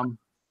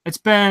 It's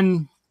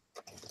been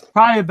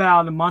probably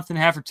about a month and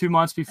a half or 2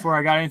 months before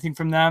I got anything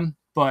from them.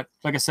 But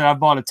like I said, I've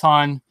bought a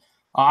ton.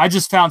 I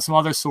just found some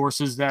other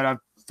sources that I've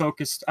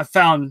focused. I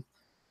found,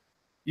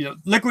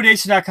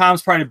 liquidation.com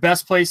is probably the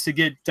best place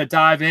to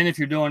dive in if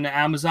you're doing the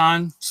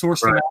Amazon source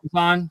from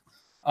Amazon.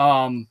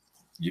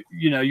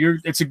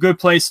 It's a good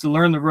place to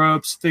learn the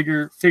ropes,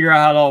 figure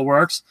out how it all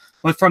works.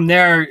 But from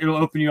there, it'll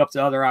open you up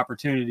to other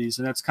opportunities,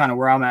 and that's kind of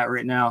where I'm at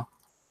right now.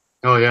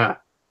 Oh yeah.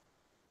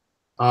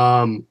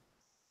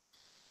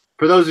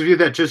 For those of you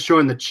that just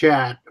joined the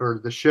chat or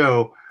the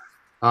show,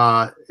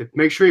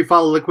 make sure you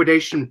follow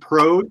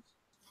LiquidationPros.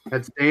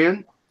 That's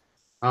Dan.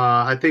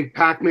 I think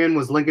Pac-Man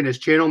was linking his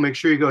channel. Make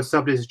sure you go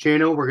sub to his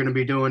channel. We're going to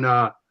be doing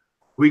a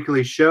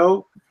weekly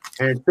show.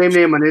 And same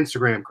name on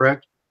Instagram,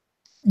 correct?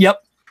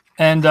 Yep.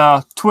 And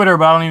Twitter,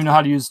 but I don't even know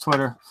how to use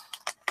Twitter.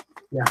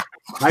 Yeah.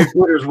 I have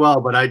Twitter as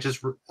well, but I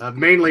just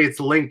mainly it's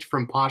linked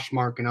from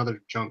Poshmark and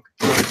other junk.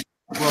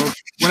 Well,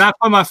 when I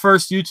put my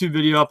first YouTube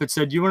video up, it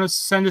said, "Do you want to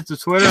send it to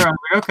Twitter?" I'm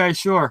like, "Okay,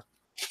 sure."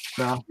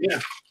 So,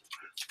 yeah.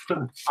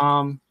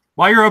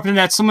 While you're opening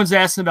that, someone's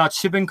asking about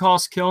shipping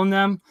costs killing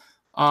them.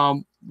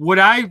 The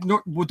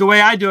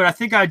way I do it, I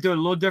think I do it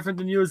a little different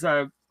than you. Is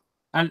I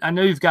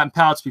know you've gotten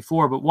pallets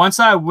before, but once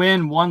I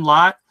win one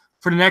lot,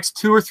 for the next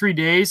 2 or 3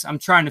 days, I'm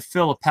trying to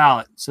fill a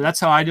pallet. So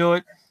that's how I do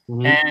it.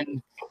 Mm-hmm.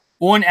 And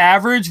on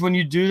average, when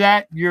you do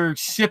that, your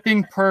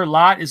shipping per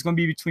lot is going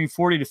to be between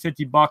 $40 to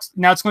 $50.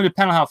 Now, it's going to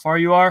depend on how far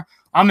you are.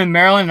 I'm in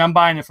Maryland, and I'm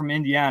buying it from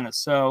Indiana.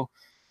 So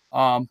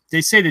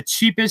they say the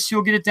cheapest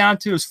you'll get it down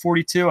to is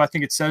 $42. I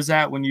think it says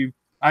that when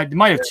it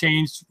might have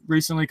changed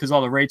recently because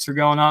all the rates are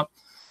going up.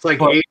 It's like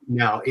 80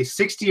 now. It's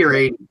 60 or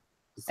 80.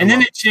 And then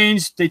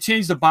they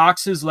changed the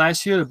boxes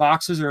last year. The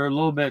boxes are a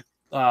little bit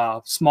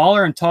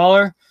smaller and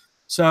taller.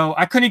 So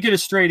I couldn't get a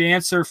straight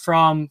answer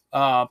from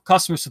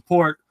customer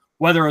support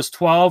whether it was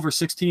 12 or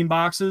 16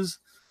 boxes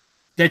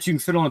that you can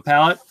fit on a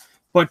pallet.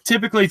 But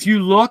typically, if you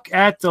look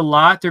at the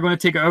lot, they're going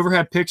to take an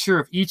overhead picture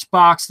of each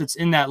box that's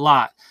in that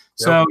lot.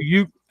 Yep. So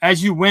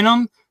as you win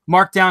them,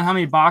 mark down how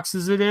many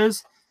boxes it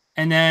is,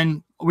 and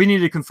then we need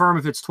to confirm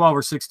if it's 12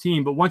 or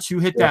 16. But once you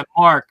hit that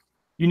mark,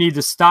 you need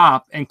to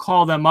stop and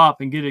call them up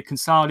and get it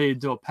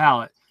consolidated to a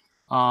pallet.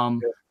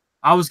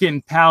 I was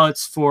getting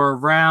pallets for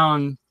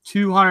around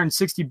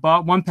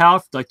 $260, one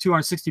pallet for like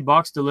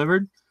 $260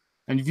 delivered.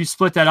 And if you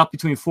split that up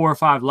between 4 or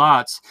 5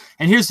 lots,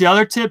 and here's the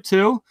other tip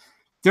too,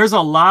 there's a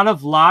lot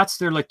of lots.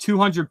 They're like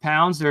 200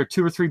 pounds. There are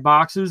 2 or 3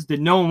 boxes that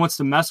no one wants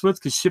to mess with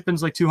because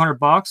shipping's like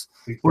 $200.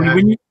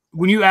 Exactly.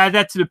 When you add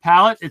that to the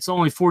pallet, it's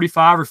only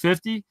 45 or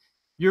 50.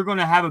 You're going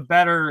to have a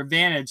better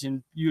advantage,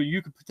 and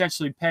you could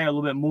potentially pay a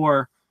little bit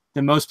more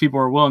than most people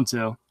are willing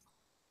to.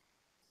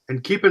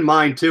 And keep in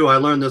mind too, I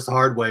learned this the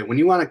hard way. When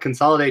you want to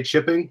consolidate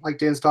shipping, like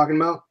Dan's talking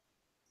about,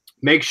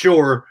 make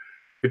sure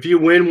if you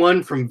win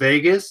one from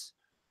Vegas,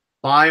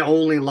 buy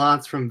only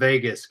lots from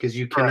Vegas, because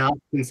you cannot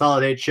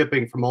consolidate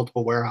shipping from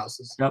multiple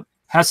warehouses. Yep,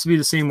 has to be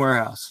the same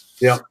warehouse.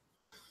 Yep.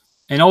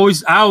 And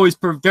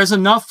there's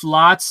enough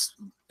lots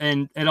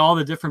and at all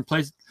the different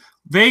places.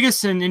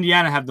 Vegas and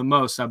Indiana have the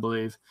most, I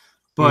believe.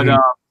 But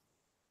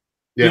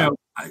you know,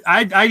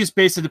 I just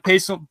based it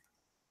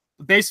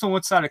based on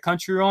what side of the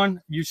country you're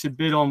on. You should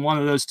bid on one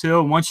of those two.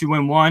 And once you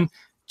win one,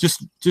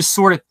 just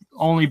sort of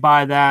only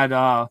buy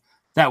that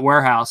that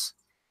warehouse.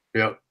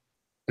 Yep.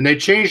 And they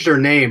changed their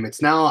name.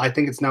 It's now, I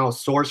think it's now a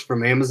source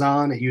from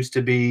Amazon. It used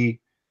to be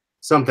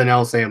something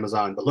else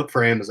Amazon, but look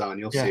for Amazon,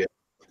 you'll see it.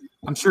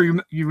 I'm sure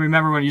you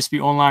remember when it used to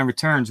be online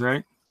returns,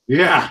 right?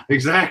 Yeah,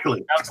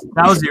 exactly.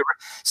 That was the,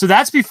 so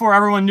that's before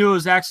everyone knew it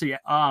was actually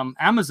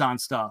Amazon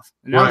stuff.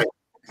 And that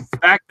was,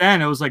 back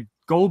then it was like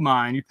gold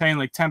mine. You're paying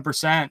like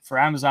 10% for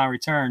Amazon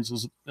returns.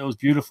 It was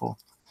beautiful.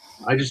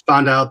 I just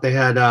found out they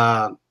had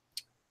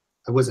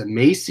was it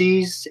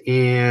Macy's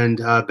and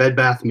Bed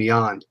Bath &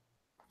 Beyond.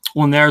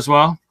 One there as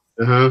well.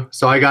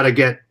 So I got to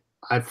get,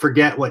 I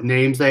forget what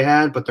names they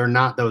had, but they're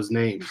not those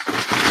names.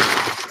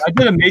 I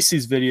did a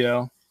Macy's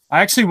video.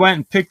 I actually went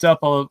and picked up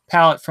a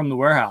pallet from the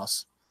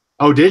warehouse.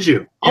 Oh, did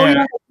you?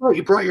 Yeah. Oh, yeah.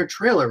 You brought your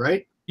trailer,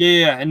 right?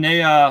 Yeah, and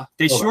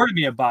they shorted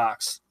me a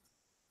box.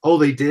 Oh,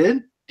 they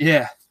did?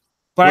 Yeah.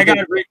 But I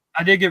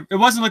did get, it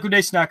wasn't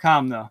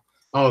liquidation.com though.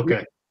 Oh,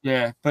 okay.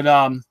 Yeah, but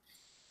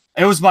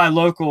it was my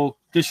local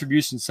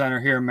distribution center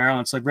here in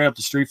Maryland. It's like right up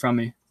the street from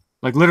me.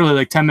 Like literally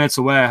like 10 minutes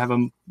away, I have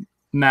a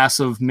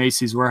massive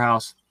Macy's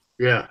warehouse.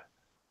 Yeah.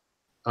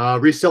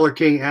 Reseller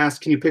King asks,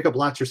 can you pick up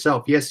lots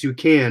yourself? Yes, you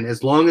can.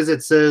 As long as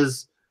it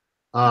says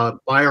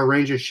buy or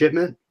arrange a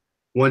shipment.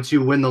 Once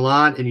you win the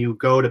lot and you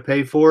go to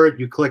pay for it,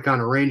 you click on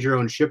arrange your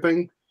own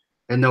shipping,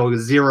 and they'll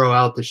zero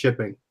out the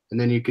shipping.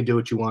 And then you can do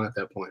what you want at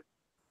that point.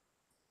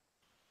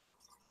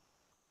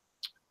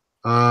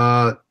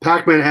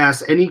 Pac-Man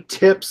asks, any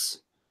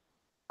tips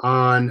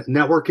on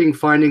networking,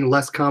 finding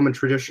less common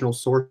traditional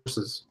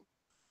sources?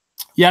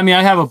 Yeah, I mean,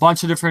 I have a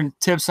bunch of different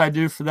tips I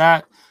do for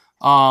that.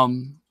 I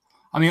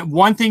mean,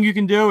 one thing you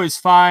can do is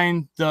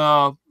find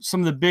some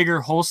of the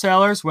bigger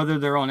wholesalers, whether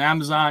they're on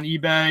Amazon,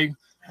 eBay,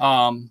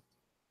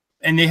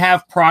 and they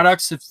have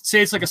products. If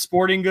say it's like a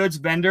sporting goods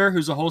vendor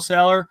who's a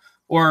wholesaler,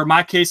 or in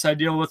my case, I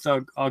deal with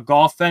a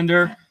golf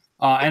vendor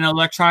and an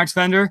electronics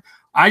vendor.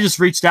 I just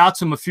reached out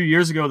to them a few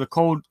years ago with a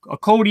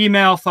cold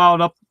email,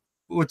 followed up,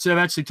 which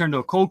eventually turned to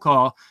a cold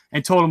call,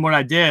 and told them what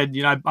I did.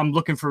 You know, I'm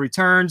looking for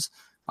returns.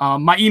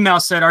 My email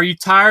said, "Are you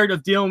tired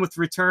of dealing with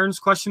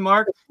returns?" ? And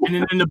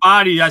then in the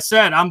body, I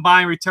said, "I'm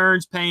buying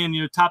returns,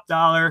 paying top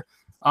dollar.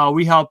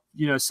 We help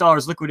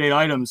sellers liquidate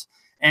items."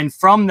 And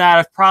from that,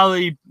 I've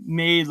probably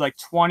made like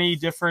 20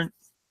 different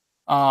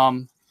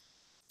cold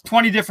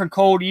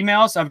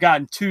emails. I've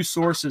gotten 2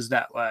 sources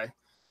that way.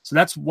 So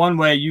that's one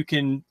way you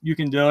can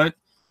do it.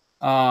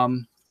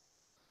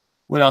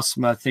 What else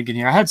am I thinking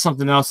here? I had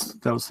something else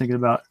that I was thinking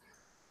about.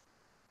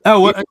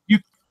 Oh,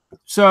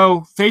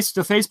 so the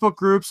Facebook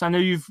groups. I know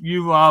you've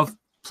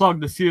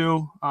plugged a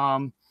few.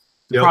 The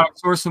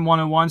product sourcing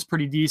 101's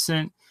pretty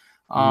decent.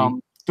 The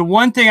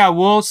one thing I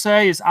will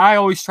say is I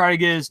always try to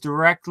get as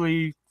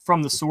directly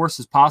from the source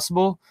as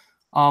possible.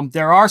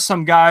 There are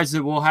some guys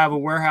that will have a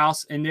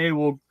warehouse and they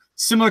will,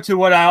 similar to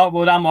what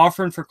I'm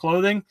offering for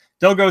clothing,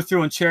 they'll go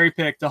through and cherry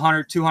pick the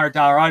 $100,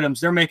 $200 items.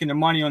 They're making their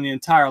money on the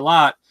entire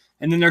lot,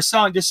 and then they're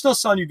still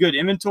selling you good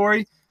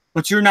inventory.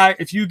 But you're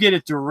not, if you get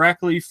it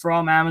directly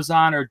from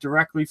Amazon or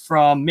directly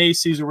from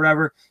Macy's or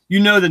whatever, you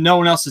know that no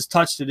one else has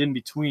touched it in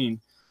between.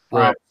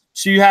 Right.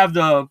 So you have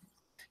the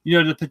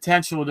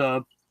potential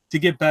to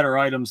get better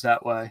items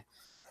that way.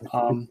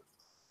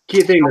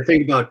 Key thing to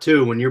think about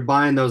too, when you're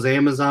buying those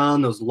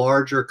Amazon, those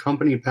larger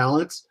company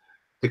pallets,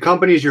 the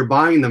companies you're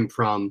buying them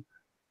from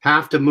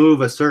have to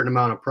move a certain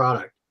amount of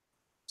product.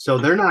 So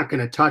they're not going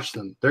to touch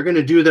them. They're going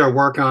to do their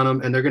work on them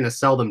and they're going to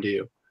sell them to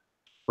you.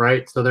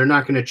 Right? So they're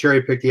not going to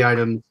cherry pick the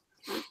items.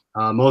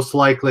 Most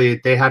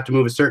likely they have to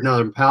move a certain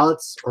number of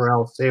pallets, or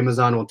else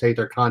Amazon will take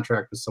their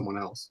contract with someone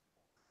else.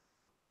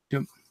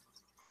 Yep.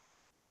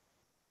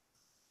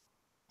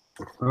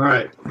 All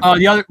right.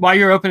 While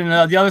you're opening,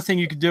 the other thing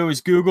you could do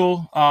is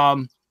Google,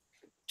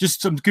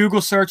 just some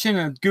Google searching,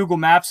 and Google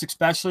Maps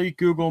especially.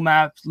 Google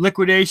Maps,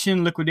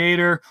 liquidation,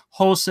 liquidator,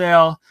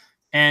 wholesale,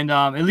 and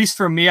at least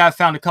for me, I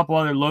found a couple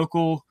other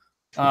local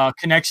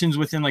connections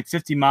within like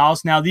 50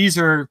 miles. Now, these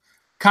are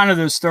kind of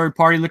those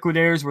third-party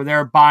liquidators where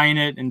they're buying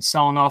it and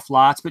selling off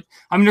lots. But,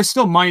 I mean, there's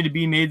still money to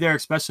be made there,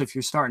 especially if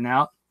you're starting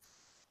out.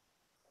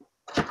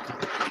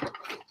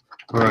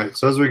 All right,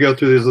 so as we go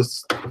through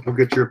these, we'll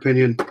get your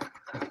opinion.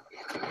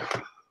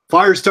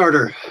 Fire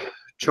starter,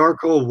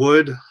 charcoal,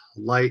 wood,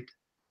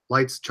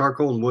 lights,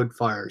 charcoal, and wood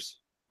fires.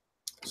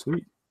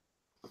 Sweet.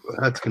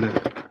 That's gonna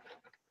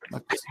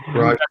use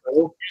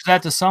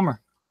that this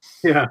summer.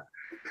 Yeah,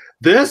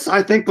 this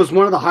I think was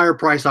one of the higher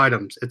price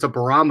items. It's a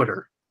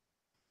barometer.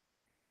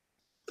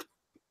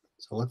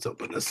 So let's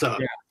open this up.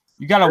 Yeah.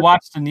 You got to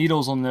watch the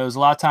needles on those. A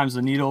lot of times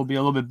the needle will be a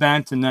little bit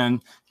bent, and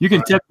then you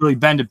can typically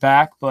bend it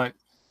back. But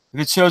if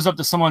it shows up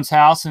to someone's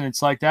house and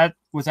it's like that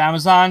with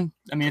Amazon,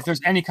 I mean, if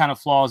there's any kind of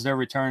flaws, they're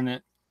returning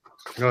it.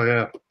 Oh,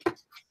 yeah.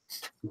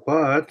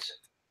 But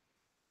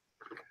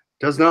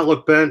does not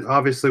look bent.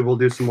 Obviously, we'll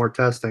do some more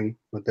testing,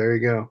 but there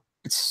you go.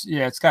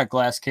 It's got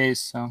glass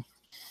case, so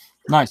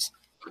nice.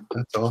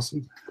 That's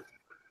awesome.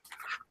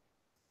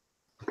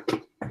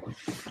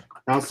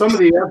 Now, some of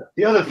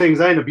the other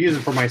things I end up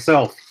using for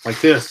myself, like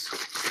this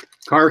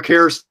car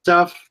care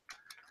stuff,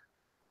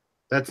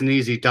 that's an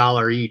easy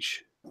 $1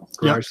 each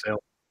garage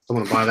sale.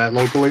 Someone to buy that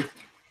locally,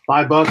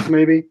 $5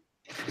 maybe.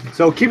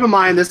 So keep in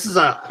mind, this is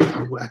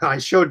I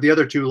showed the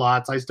other 2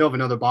 lots. I still have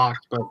another box,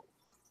 but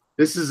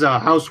this is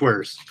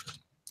housewares.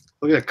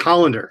 Look at a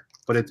colander,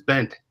 but it's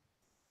bent.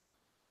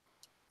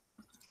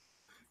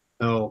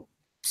 So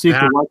see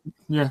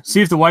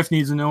if the wife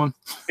needs a new one.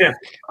 Yeah.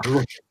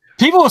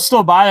 People will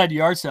still buy that at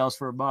yard sales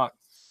for $1.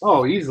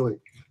 Oh, easily.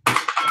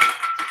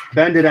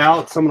 Bend it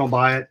out. Someone will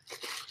buy it.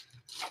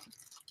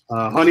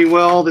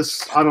 Honeywell.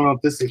 This, I don't know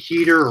if this is a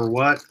heater or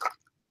what.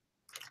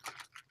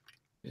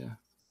 Yeah.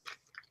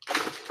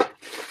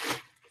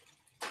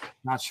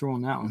 Not sure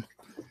on that one.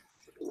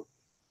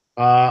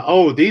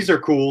 Oh, these are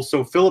cool.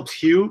 So Philips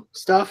Hue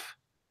stuff.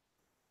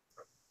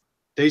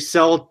 They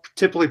sell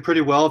typically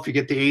pretty well. If you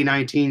get the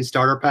A19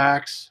 starter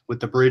packs with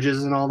the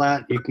bridges and all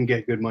that, you can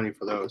get good money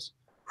for those.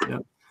 Yeah.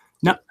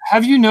 Now,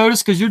 have you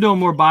noticed, because you're doing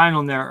more buying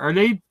on there,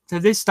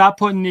 have they stopped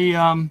putting the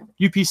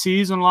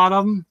UPCs on a lot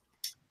of them?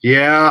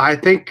 Yeah, I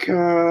think,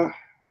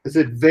 is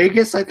it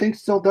Vegas, I think,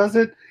 still does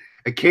it?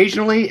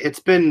 Occasionally,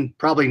 it's been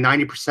probably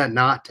 90%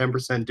 not,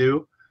 10%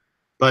 do.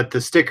 But the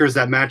stickers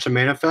that match a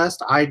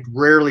manifest, I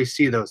rarely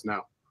see those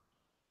now.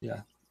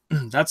 Yeah,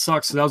 that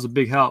sucks. That was a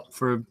big help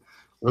for.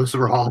 Those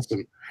were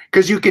awesome.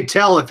 Because you could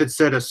tell if it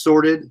said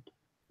assorted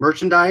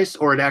merchandise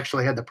or it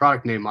actually had the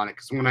product name on it.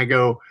 Because when I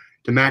go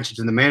to match it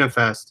to the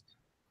manifest,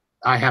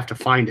 I have to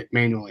find it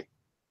manually.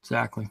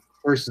 Exactly.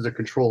 Versus a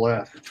Control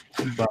F.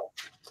 But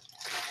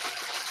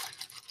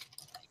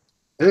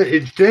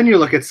then you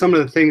look at some of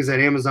the things that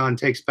Amazon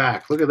takes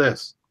back. Look at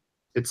this.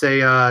 It's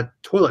a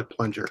toilet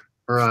plunger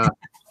or a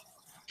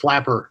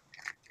flapper.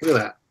 Look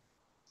at that.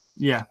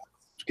 Yeah.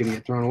 Just getting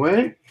it thrown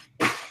away.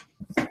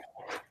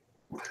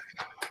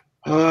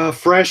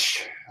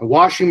 Fresh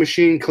washing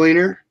machine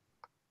cleaner.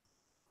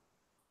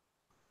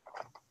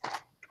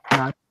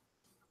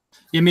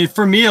 I mean,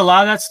 for me, a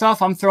lot of that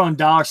stuff, I'm throwing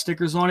 $1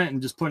 stickers on it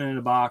and just putting it in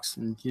a box,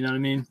 and you know what I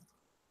mean.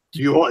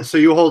 So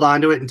you hold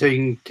on to it until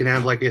you can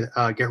have like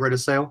a get rid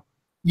of sale.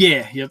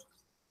 Yeah. Yep.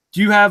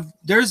 Do you have?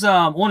 There's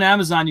on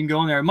Amazon you can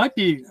go in there. It might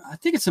be. I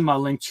think it's in my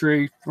link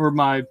tree or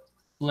my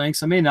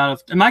links. I may not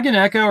have. Am I getting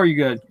echo? Or are you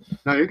good?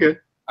 No, you're good.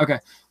 Okay.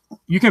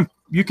 You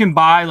can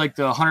buy like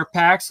the 100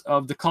 packs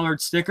of the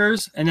colored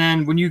stickers, and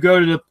then when you go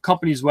to the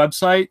company's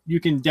website, you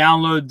can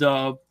download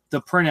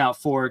the printout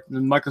for it, the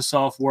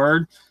Microsoft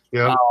Word.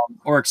 Yeah.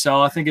 Or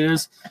Excel, I think it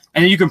is.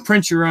 And then you can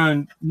print your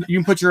own, you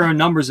can put your own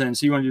numbers in.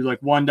 So you want to do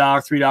like $1,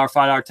 $3,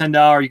 $5,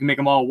 $10. You can make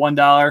them all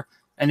 $1.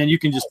 And then you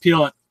can just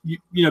peel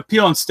it,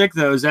 peel and stick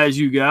those as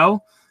you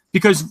go.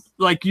 Because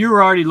like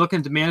you're already looking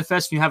at the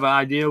manifest and you have an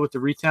idea what the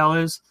retail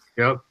is.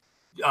 Yep.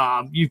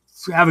 You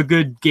have a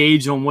good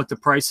gauge on what the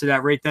price of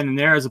that right then and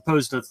there, as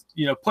opposed to,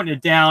 putting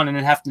it down and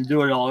then having to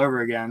do it all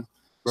over again.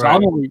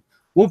 Right.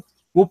 So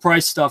we'll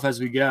price stuff as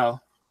we go.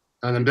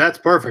 And then that's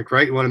perfect,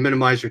 right? You want to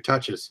minimize your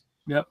touches.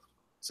 Yep.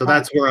 So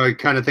that's where I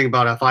kind of think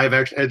about if I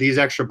have these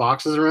extra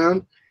boxes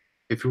around,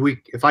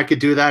 if I could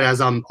do that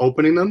as I'm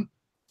opening them,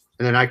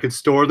 and then I could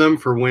store them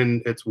for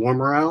when it's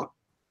warmer out,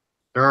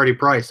 they're already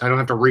priced. I don't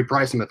have to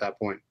reprice them at that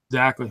point.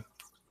 Exactly.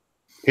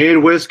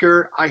 Hand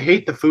whisker. I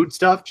hate the food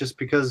stuff just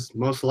because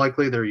most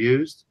likely they're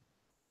used.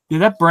 Yeah,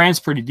 that brand's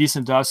pretty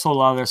decent though. I sold a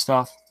lot of their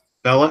stuff.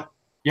 Bella?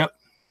 Yep.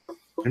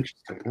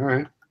 Interesting. All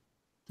right.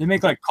 They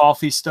make like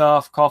coffee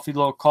stuff,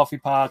 little coffee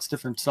pots,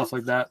 different stuff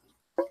like that.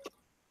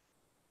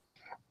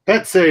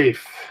 Pet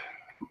Safe.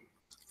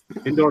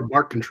 Indoor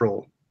bark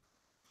control.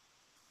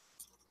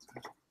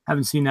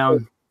 Haven't seen that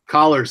one.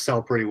 Collars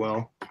sell pretty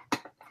well.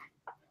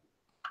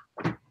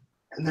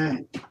 And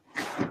then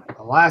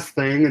the last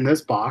thing in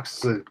this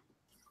box is a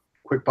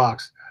quick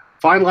box.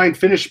 Fine Line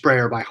Finish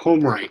Sprayer by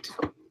HomeRite.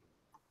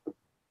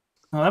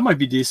 Oh, that might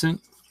be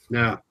decent.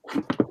 Yeah.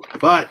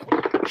 But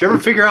did you ever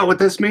figure out what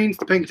this means,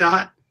 the pink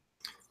dot?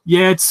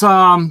 Yeah, it's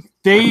I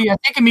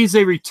think it means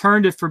they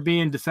returned it for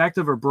being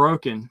defective or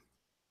broken.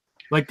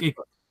 Like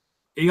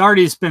it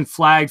already has been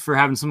flagged for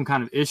having some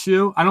kind of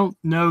issue. I don't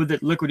know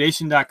that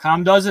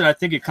liquidation.com does it. I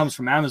think it comes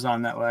from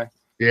Amazon that way.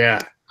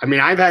 Yeah. I mean,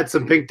 I've had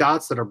some pink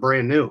dots that are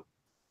brand new.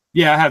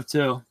 Yeah, I have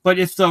too. But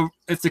if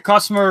the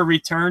customer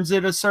returns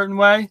it a certain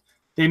way,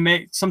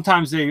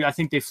 I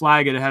think they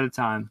flag it ahead of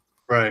time.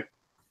 Right.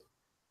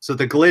 So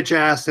the glitch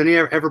asked,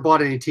 ever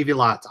bought any TV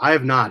lots? I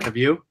have not. Have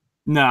you?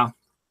 No.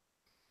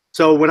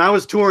 So when I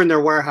was touring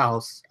their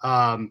warehouse,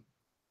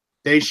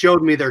 they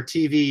showed me their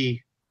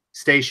TV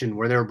station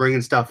where they were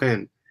bringing stuff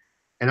in.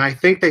 And I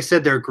think they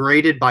said they're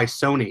graded by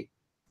Sony.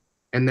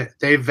 And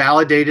they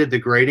validated the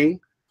grading.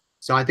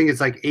 So I think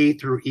it's like A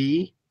through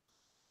E.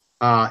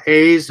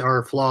 A's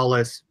are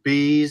flawless.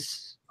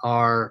 B's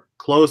are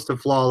close to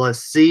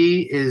flawless.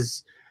 C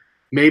is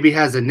maybe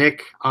has a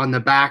nick on the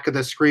back of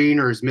the screen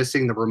or is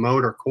missing the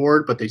remote or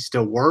cord, but they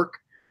still work.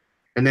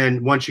 And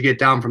then once you get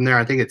down from there,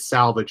 I think it's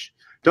salvage.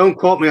 Don't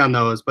quote me on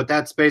those, but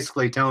that's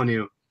basically telling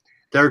you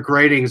their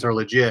gradings are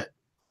legit.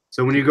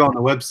 So when you go on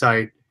the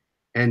website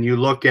and you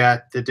look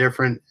at the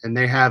different, and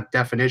they have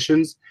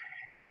definitions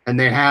and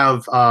they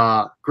have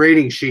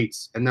grading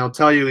sheets, and they'll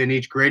tell you in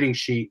each grading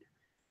sheet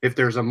if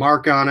there's a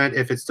mark on it,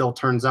 if it still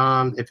turns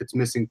on, if it's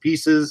missing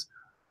pieces.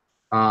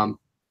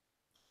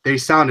 They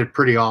sounded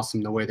pretty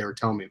awesome the way they were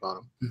telling me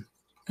about them.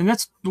 And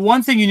that's the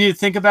one thing you need to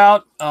think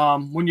about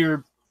when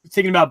you're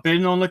thinking about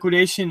bidding on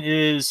liquidation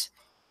is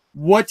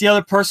what the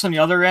other person on the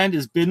other end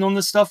is bidding on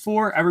this stuff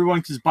for.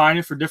 Everyone is buying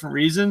it for different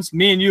reasons.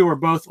 Me and you are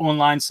both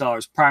online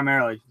sellers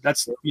primarily.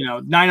 That's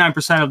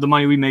 99% of the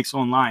money we make is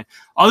online.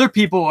 Other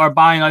people are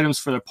buying items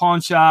for their pawn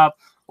shop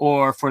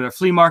or for their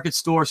flea market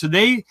store, so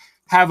they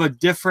have a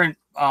different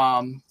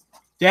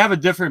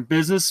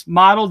business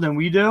model than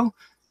we do.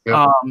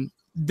 Yep.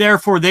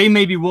 Therefore, they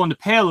may be willing to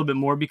pay a little bit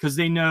more because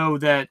they know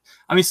that.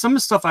 I mean, some of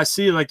the stuff I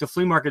see, like the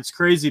flea market's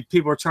crazy.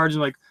 People are charging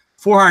like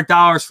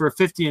 $400 for a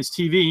 50-inch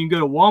TV. You can go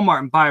to Walmart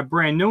and buy a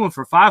brand new one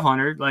for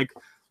 $500,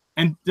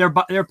 and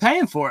they're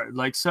paying for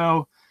it.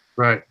 So,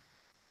 right.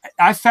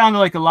 I found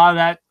like a lot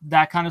of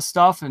that kind of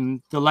stuff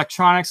and the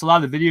electronics, a lot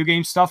of the video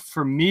game stuff.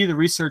 For me, the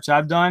research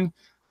I've done,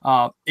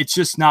 it's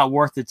just not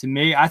worth it to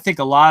me. I think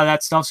a lot of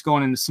that stuff's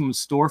going into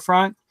someone's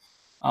storefront,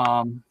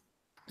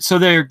 so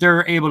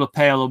they're able to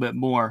pay a little bit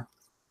more.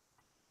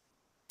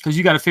 Because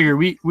you got to figure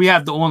we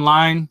have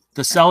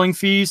the selling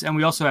fees, and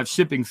we also have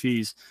shipping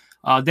fees.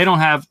 They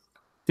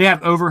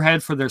have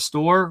overhead for their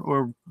store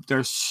or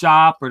their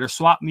shop or their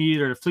swap meet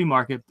or the flea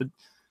market, but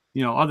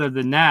other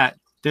than that,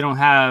 they don't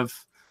have.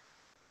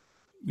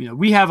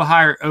 We have a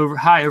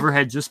high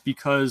overhead just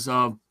because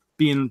of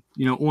being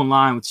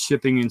online with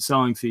shipping and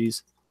selling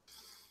fees.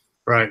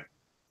 Right,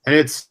 and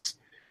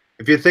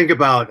if you think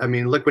about,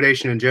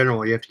 liquidation in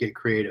general, you have to get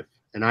creative,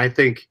 and I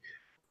think.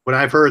 What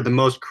I've heard, the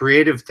most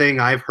creative thing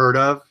I've heard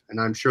of,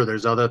 and I'm sure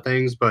there's other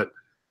things, but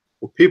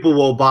people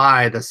will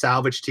buy the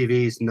salvage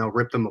TVs and they'll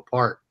rip them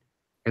apart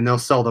and they'll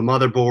sell the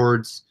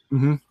motherboards,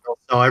 they'll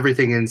sell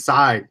everything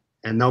inside,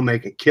 and they'll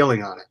make a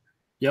killing on it.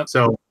 Yep.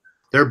 So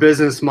their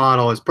business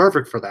model is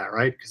perfect for that,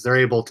 right? Because they're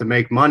able to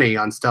make money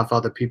on stuff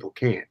other people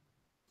can't.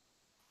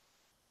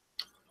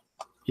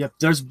 Yep.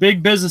 There's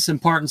big business in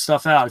parting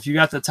stuff out if you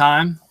got the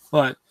time,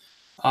 but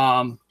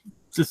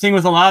the thing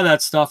with a lot of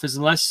that stuff is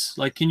unless,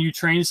 can you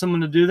train someone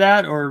to do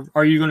that, or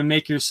are you going to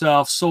make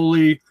yourself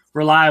solely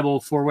reliable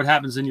for what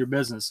happens in your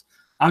business?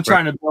 I'm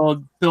trying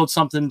to build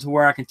something to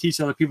where I can teach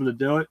other people to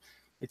do it.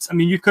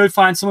 You could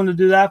find someone to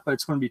do that, but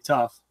it's going to be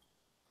tough.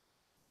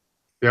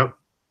 Yep.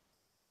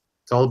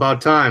 It's all about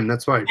time.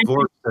 That's why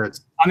Vork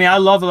says. I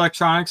love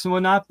electronics and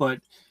whatnot, but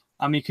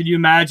could you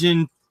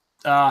imagine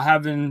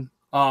having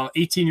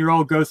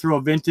 18-year-old go through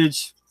a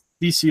vintage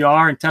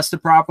VCR and test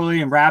it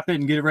properly and wrap it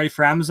and get it ready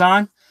for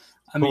Amazon?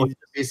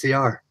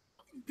 VCR.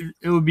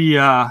 It would be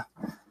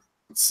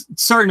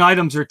certain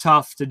items are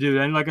tough to do,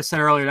 and like I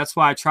said earlier, that's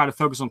why I try to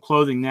focus on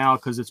clothing now,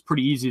 because it's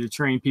pretty easy to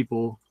train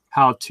people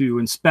how to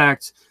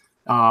inspect,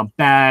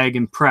 bag,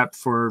 and prep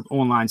for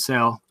online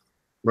sale.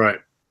 Right.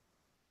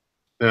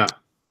 Yeah.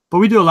 But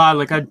we do a lot.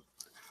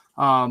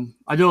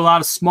 I do a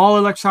lot of small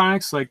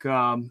electronics, like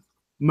Mophie,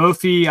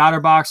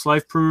 OtterBox,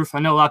 LifeProof. I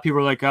know a lot of people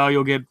are like, oh,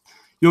 you'll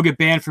get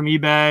banned from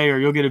eBay or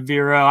you'll get a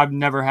Vero. I've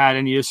never had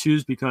any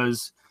issues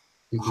because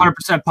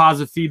 100%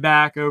 positive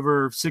feedback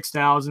over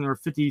 6,000 or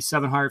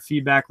 5,700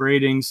 feedback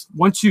ratings.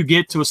 Once you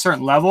get to a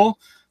certain level,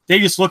 they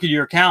just look at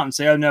your account and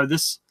say, oh no,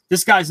 this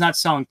guy's not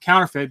selling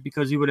counterfeit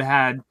because he would have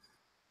had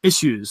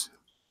issues.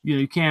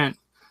 You can't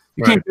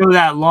go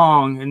that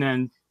long and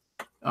then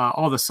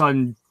all of a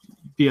sudden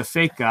be a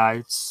fake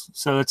guy.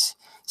 So it's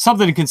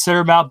something to consider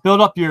about. Build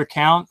up your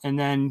account and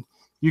then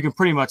you can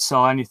pretty much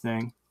sell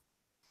anything.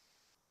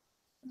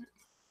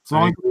 As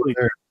long as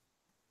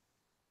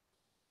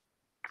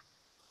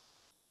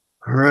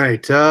All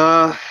right.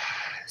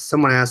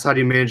 Someone asked, how do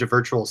you manage a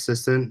virtual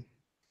assistant?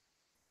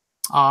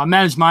 I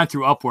manage mine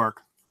through Upwork.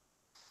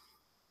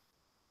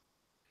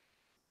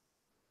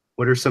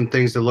 What are some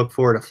things to look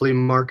for at a flea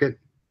market?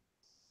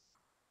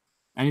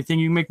 Anything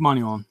you can make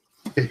money on.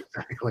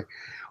 Exactly.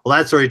 Well,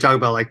 that's where you talk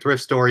about like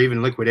thrift store,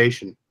 even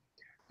liquidation.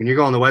 When you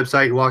go on the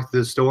website, you walk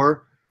through the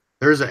store,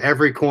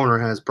 every corner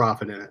has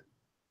profit in it.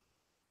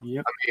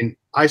 Yep. I mean,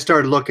 I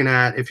started looking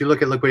at, if you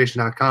look at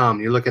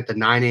liquidation.com, you look at the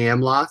 9 a.m.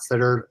 lots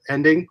that are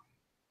ending.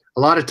 A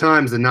lot of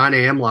times the 9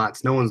 a.m.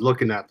 lots, no one's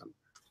looking at them.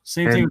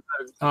 Same thing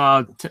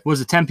with,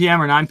 was it 10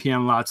 p.m. or 9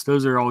 p.m. lots?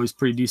 Those are always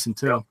pretty decent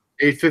too.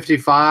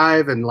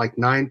 8:55 and like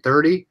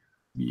 9:30.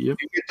 Yep.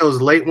 You get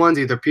those late ones,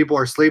 either people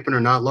are sleeping or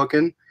not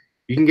looking.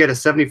 You can get a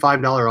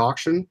 $75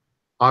 auction.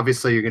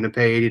 Obviously, you're going to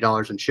pay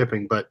 $80 in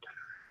shipping, but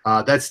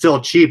that's still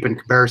cheap in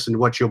comparison to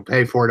what you'll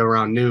pay for it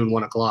around noon,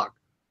 1 o'clock.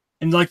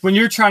 And like when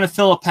you're trying to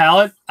fill a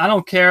pallet, I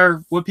don't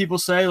care what people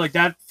say, like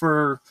that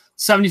for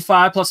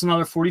 75 plus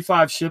another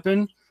 45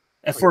 shipping,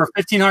 and for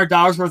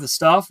 $1,500 worth of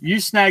stuff, you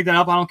snag that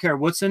up. I don't care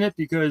what's in it,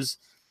 because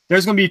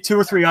there's going to be 2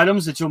 or 3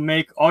 items that you'll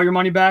make all your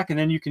money back, and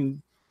then you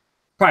can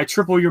probably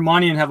triple your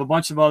money and have a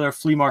bunch of other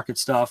flea market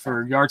stuff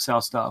or yard sale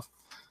stuff.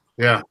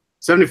 Yeah,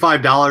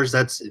 $75.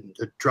 That's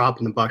a drop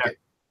in the bucket.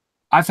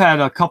 I've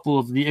had a couple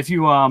of the, if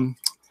you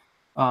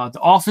the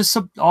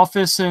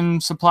office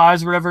and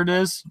supplies, whatever it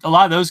is, a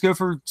lot of those go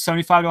for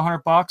 75 to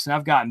 100 bucks, and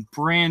I've gotten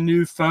brand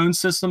new phone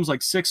systems,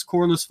 like 6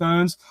 cordless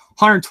phones,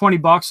 120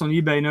 bucks on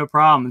eBay, no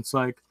problem. It's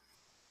like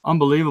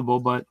unbelievable.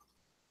 But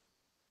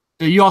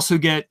you also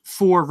get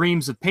 4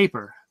 reams of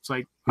paper. It's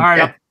like, all right,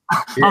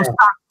 yeah.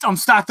 I'm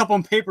stocked up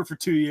on paper for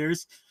 2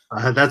 years.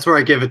 That's where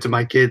I give it to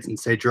my kids and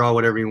say, draw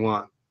whatever you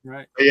want.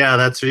 Right. But yeah,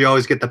 that's where you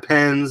always get the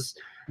pens,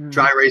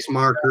 dry erase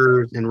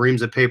markers, and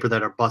reams of paper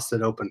that are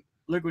busted open.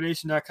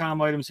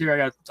 Liquidation.com items here. I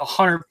got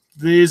 100 of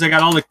these. I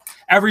got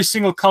every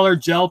single color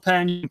gel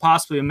pen you can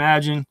possibly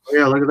imagine. Oh,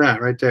 yeah, look at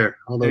that right there.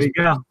 All those. There you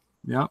go.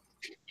 Yeah.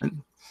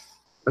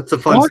 That's the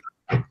fun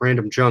stuff,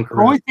 random junk. The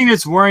only thing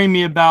that's worrying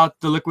me about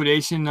the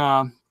liquidation,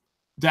 the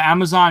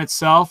Amazon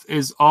itself,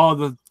 is all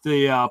the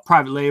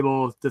private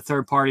label, the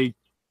third party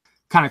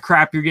kind of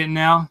crap you're getting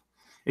now.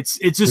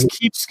 It just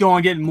keeps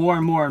getting more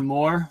and more and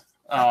more.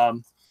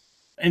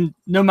 And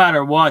no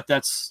matter what,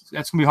 that's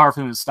gonna be hard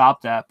for them to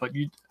stop that. But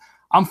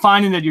I'm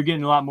finding that you're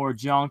getting a lot more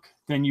junk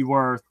than you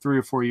were 3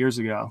 or 4 years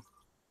ago.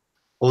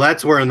 Well,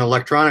 that's where in the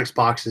electronics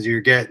boxes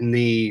you're getting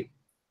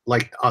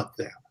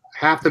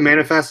half the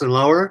manifest and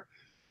lower.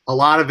 A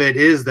lot of it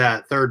is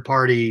that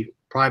third-party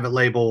private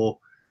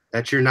label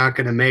that you're not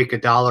going to make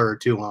 $1 or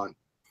 $2 on,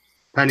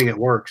 depending it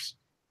works.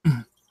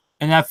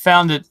 And I've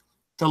found that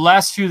the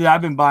last few that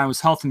I've been buying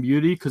was health and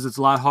beauty, because it's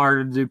a lot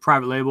harder to do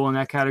private label in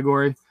that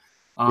category.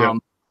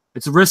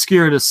 It's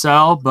riskier to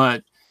sell,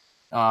 but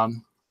I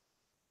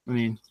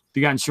mean, if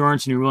you got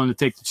insurance and you're willing to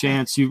take the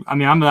chance, I'm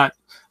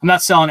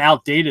not selling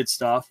outdated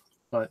stuff,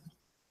 but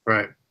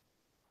right.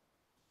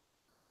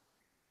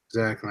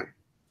 Exactly.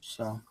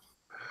 So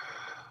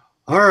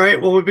all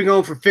right, well, we've been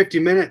going for 50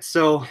 minutes,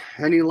 so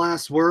any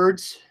last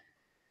words?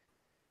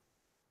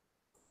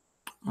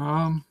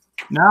 No,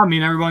 I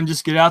mean, everyone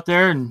just get out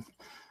there and,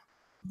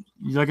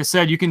 like I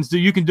said, you can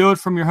do it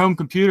from your home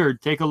computer.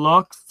 Take a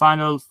look,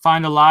 find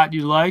a lot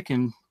you like,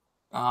 and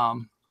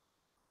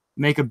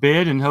make a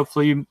bid, and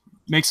hopefully you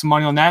make some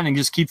money on that, and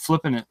just keep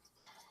flipping it.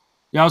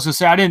 Yeah, I was gonna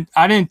say,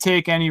 I didn't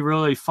take any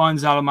really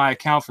funds out of my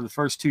account for the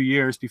first 2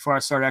 years before I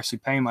started actually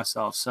paying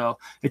myself. So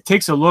it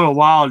takes a little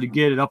while to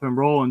get it up and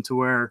rolling to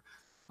where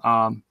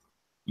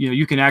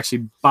you can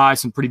actually buy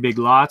some pretty big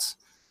lots.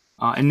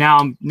 And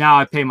now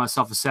I pay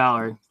myself a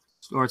salary,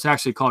 or it's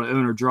actually called an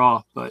owner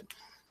draw. But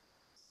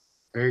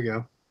there you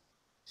go.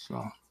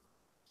 So,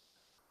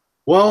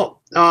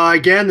 well,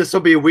 again, this will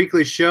be a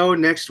weekly show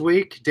next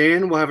week.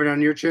 Dan, we'll have it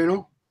on your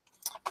channel.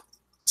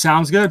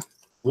 Sounds good.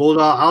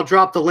 Well, I'll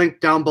drop the link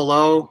down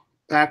below.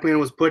 Pac-Man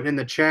was putting in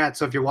the chat,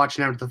 so if you're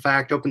watching after the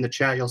fact, open the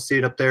chat. You'll see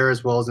it up there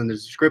as well as in the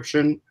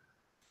description.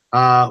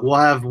 We'll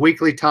have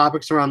weekly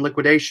topics around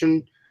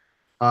liquidation,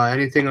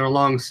 anything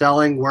along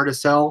selling, where to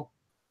sell.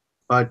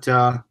 But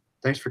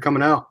thanks for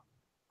coming out.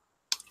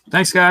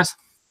 Thanks, guys.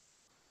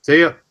 See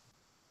ya.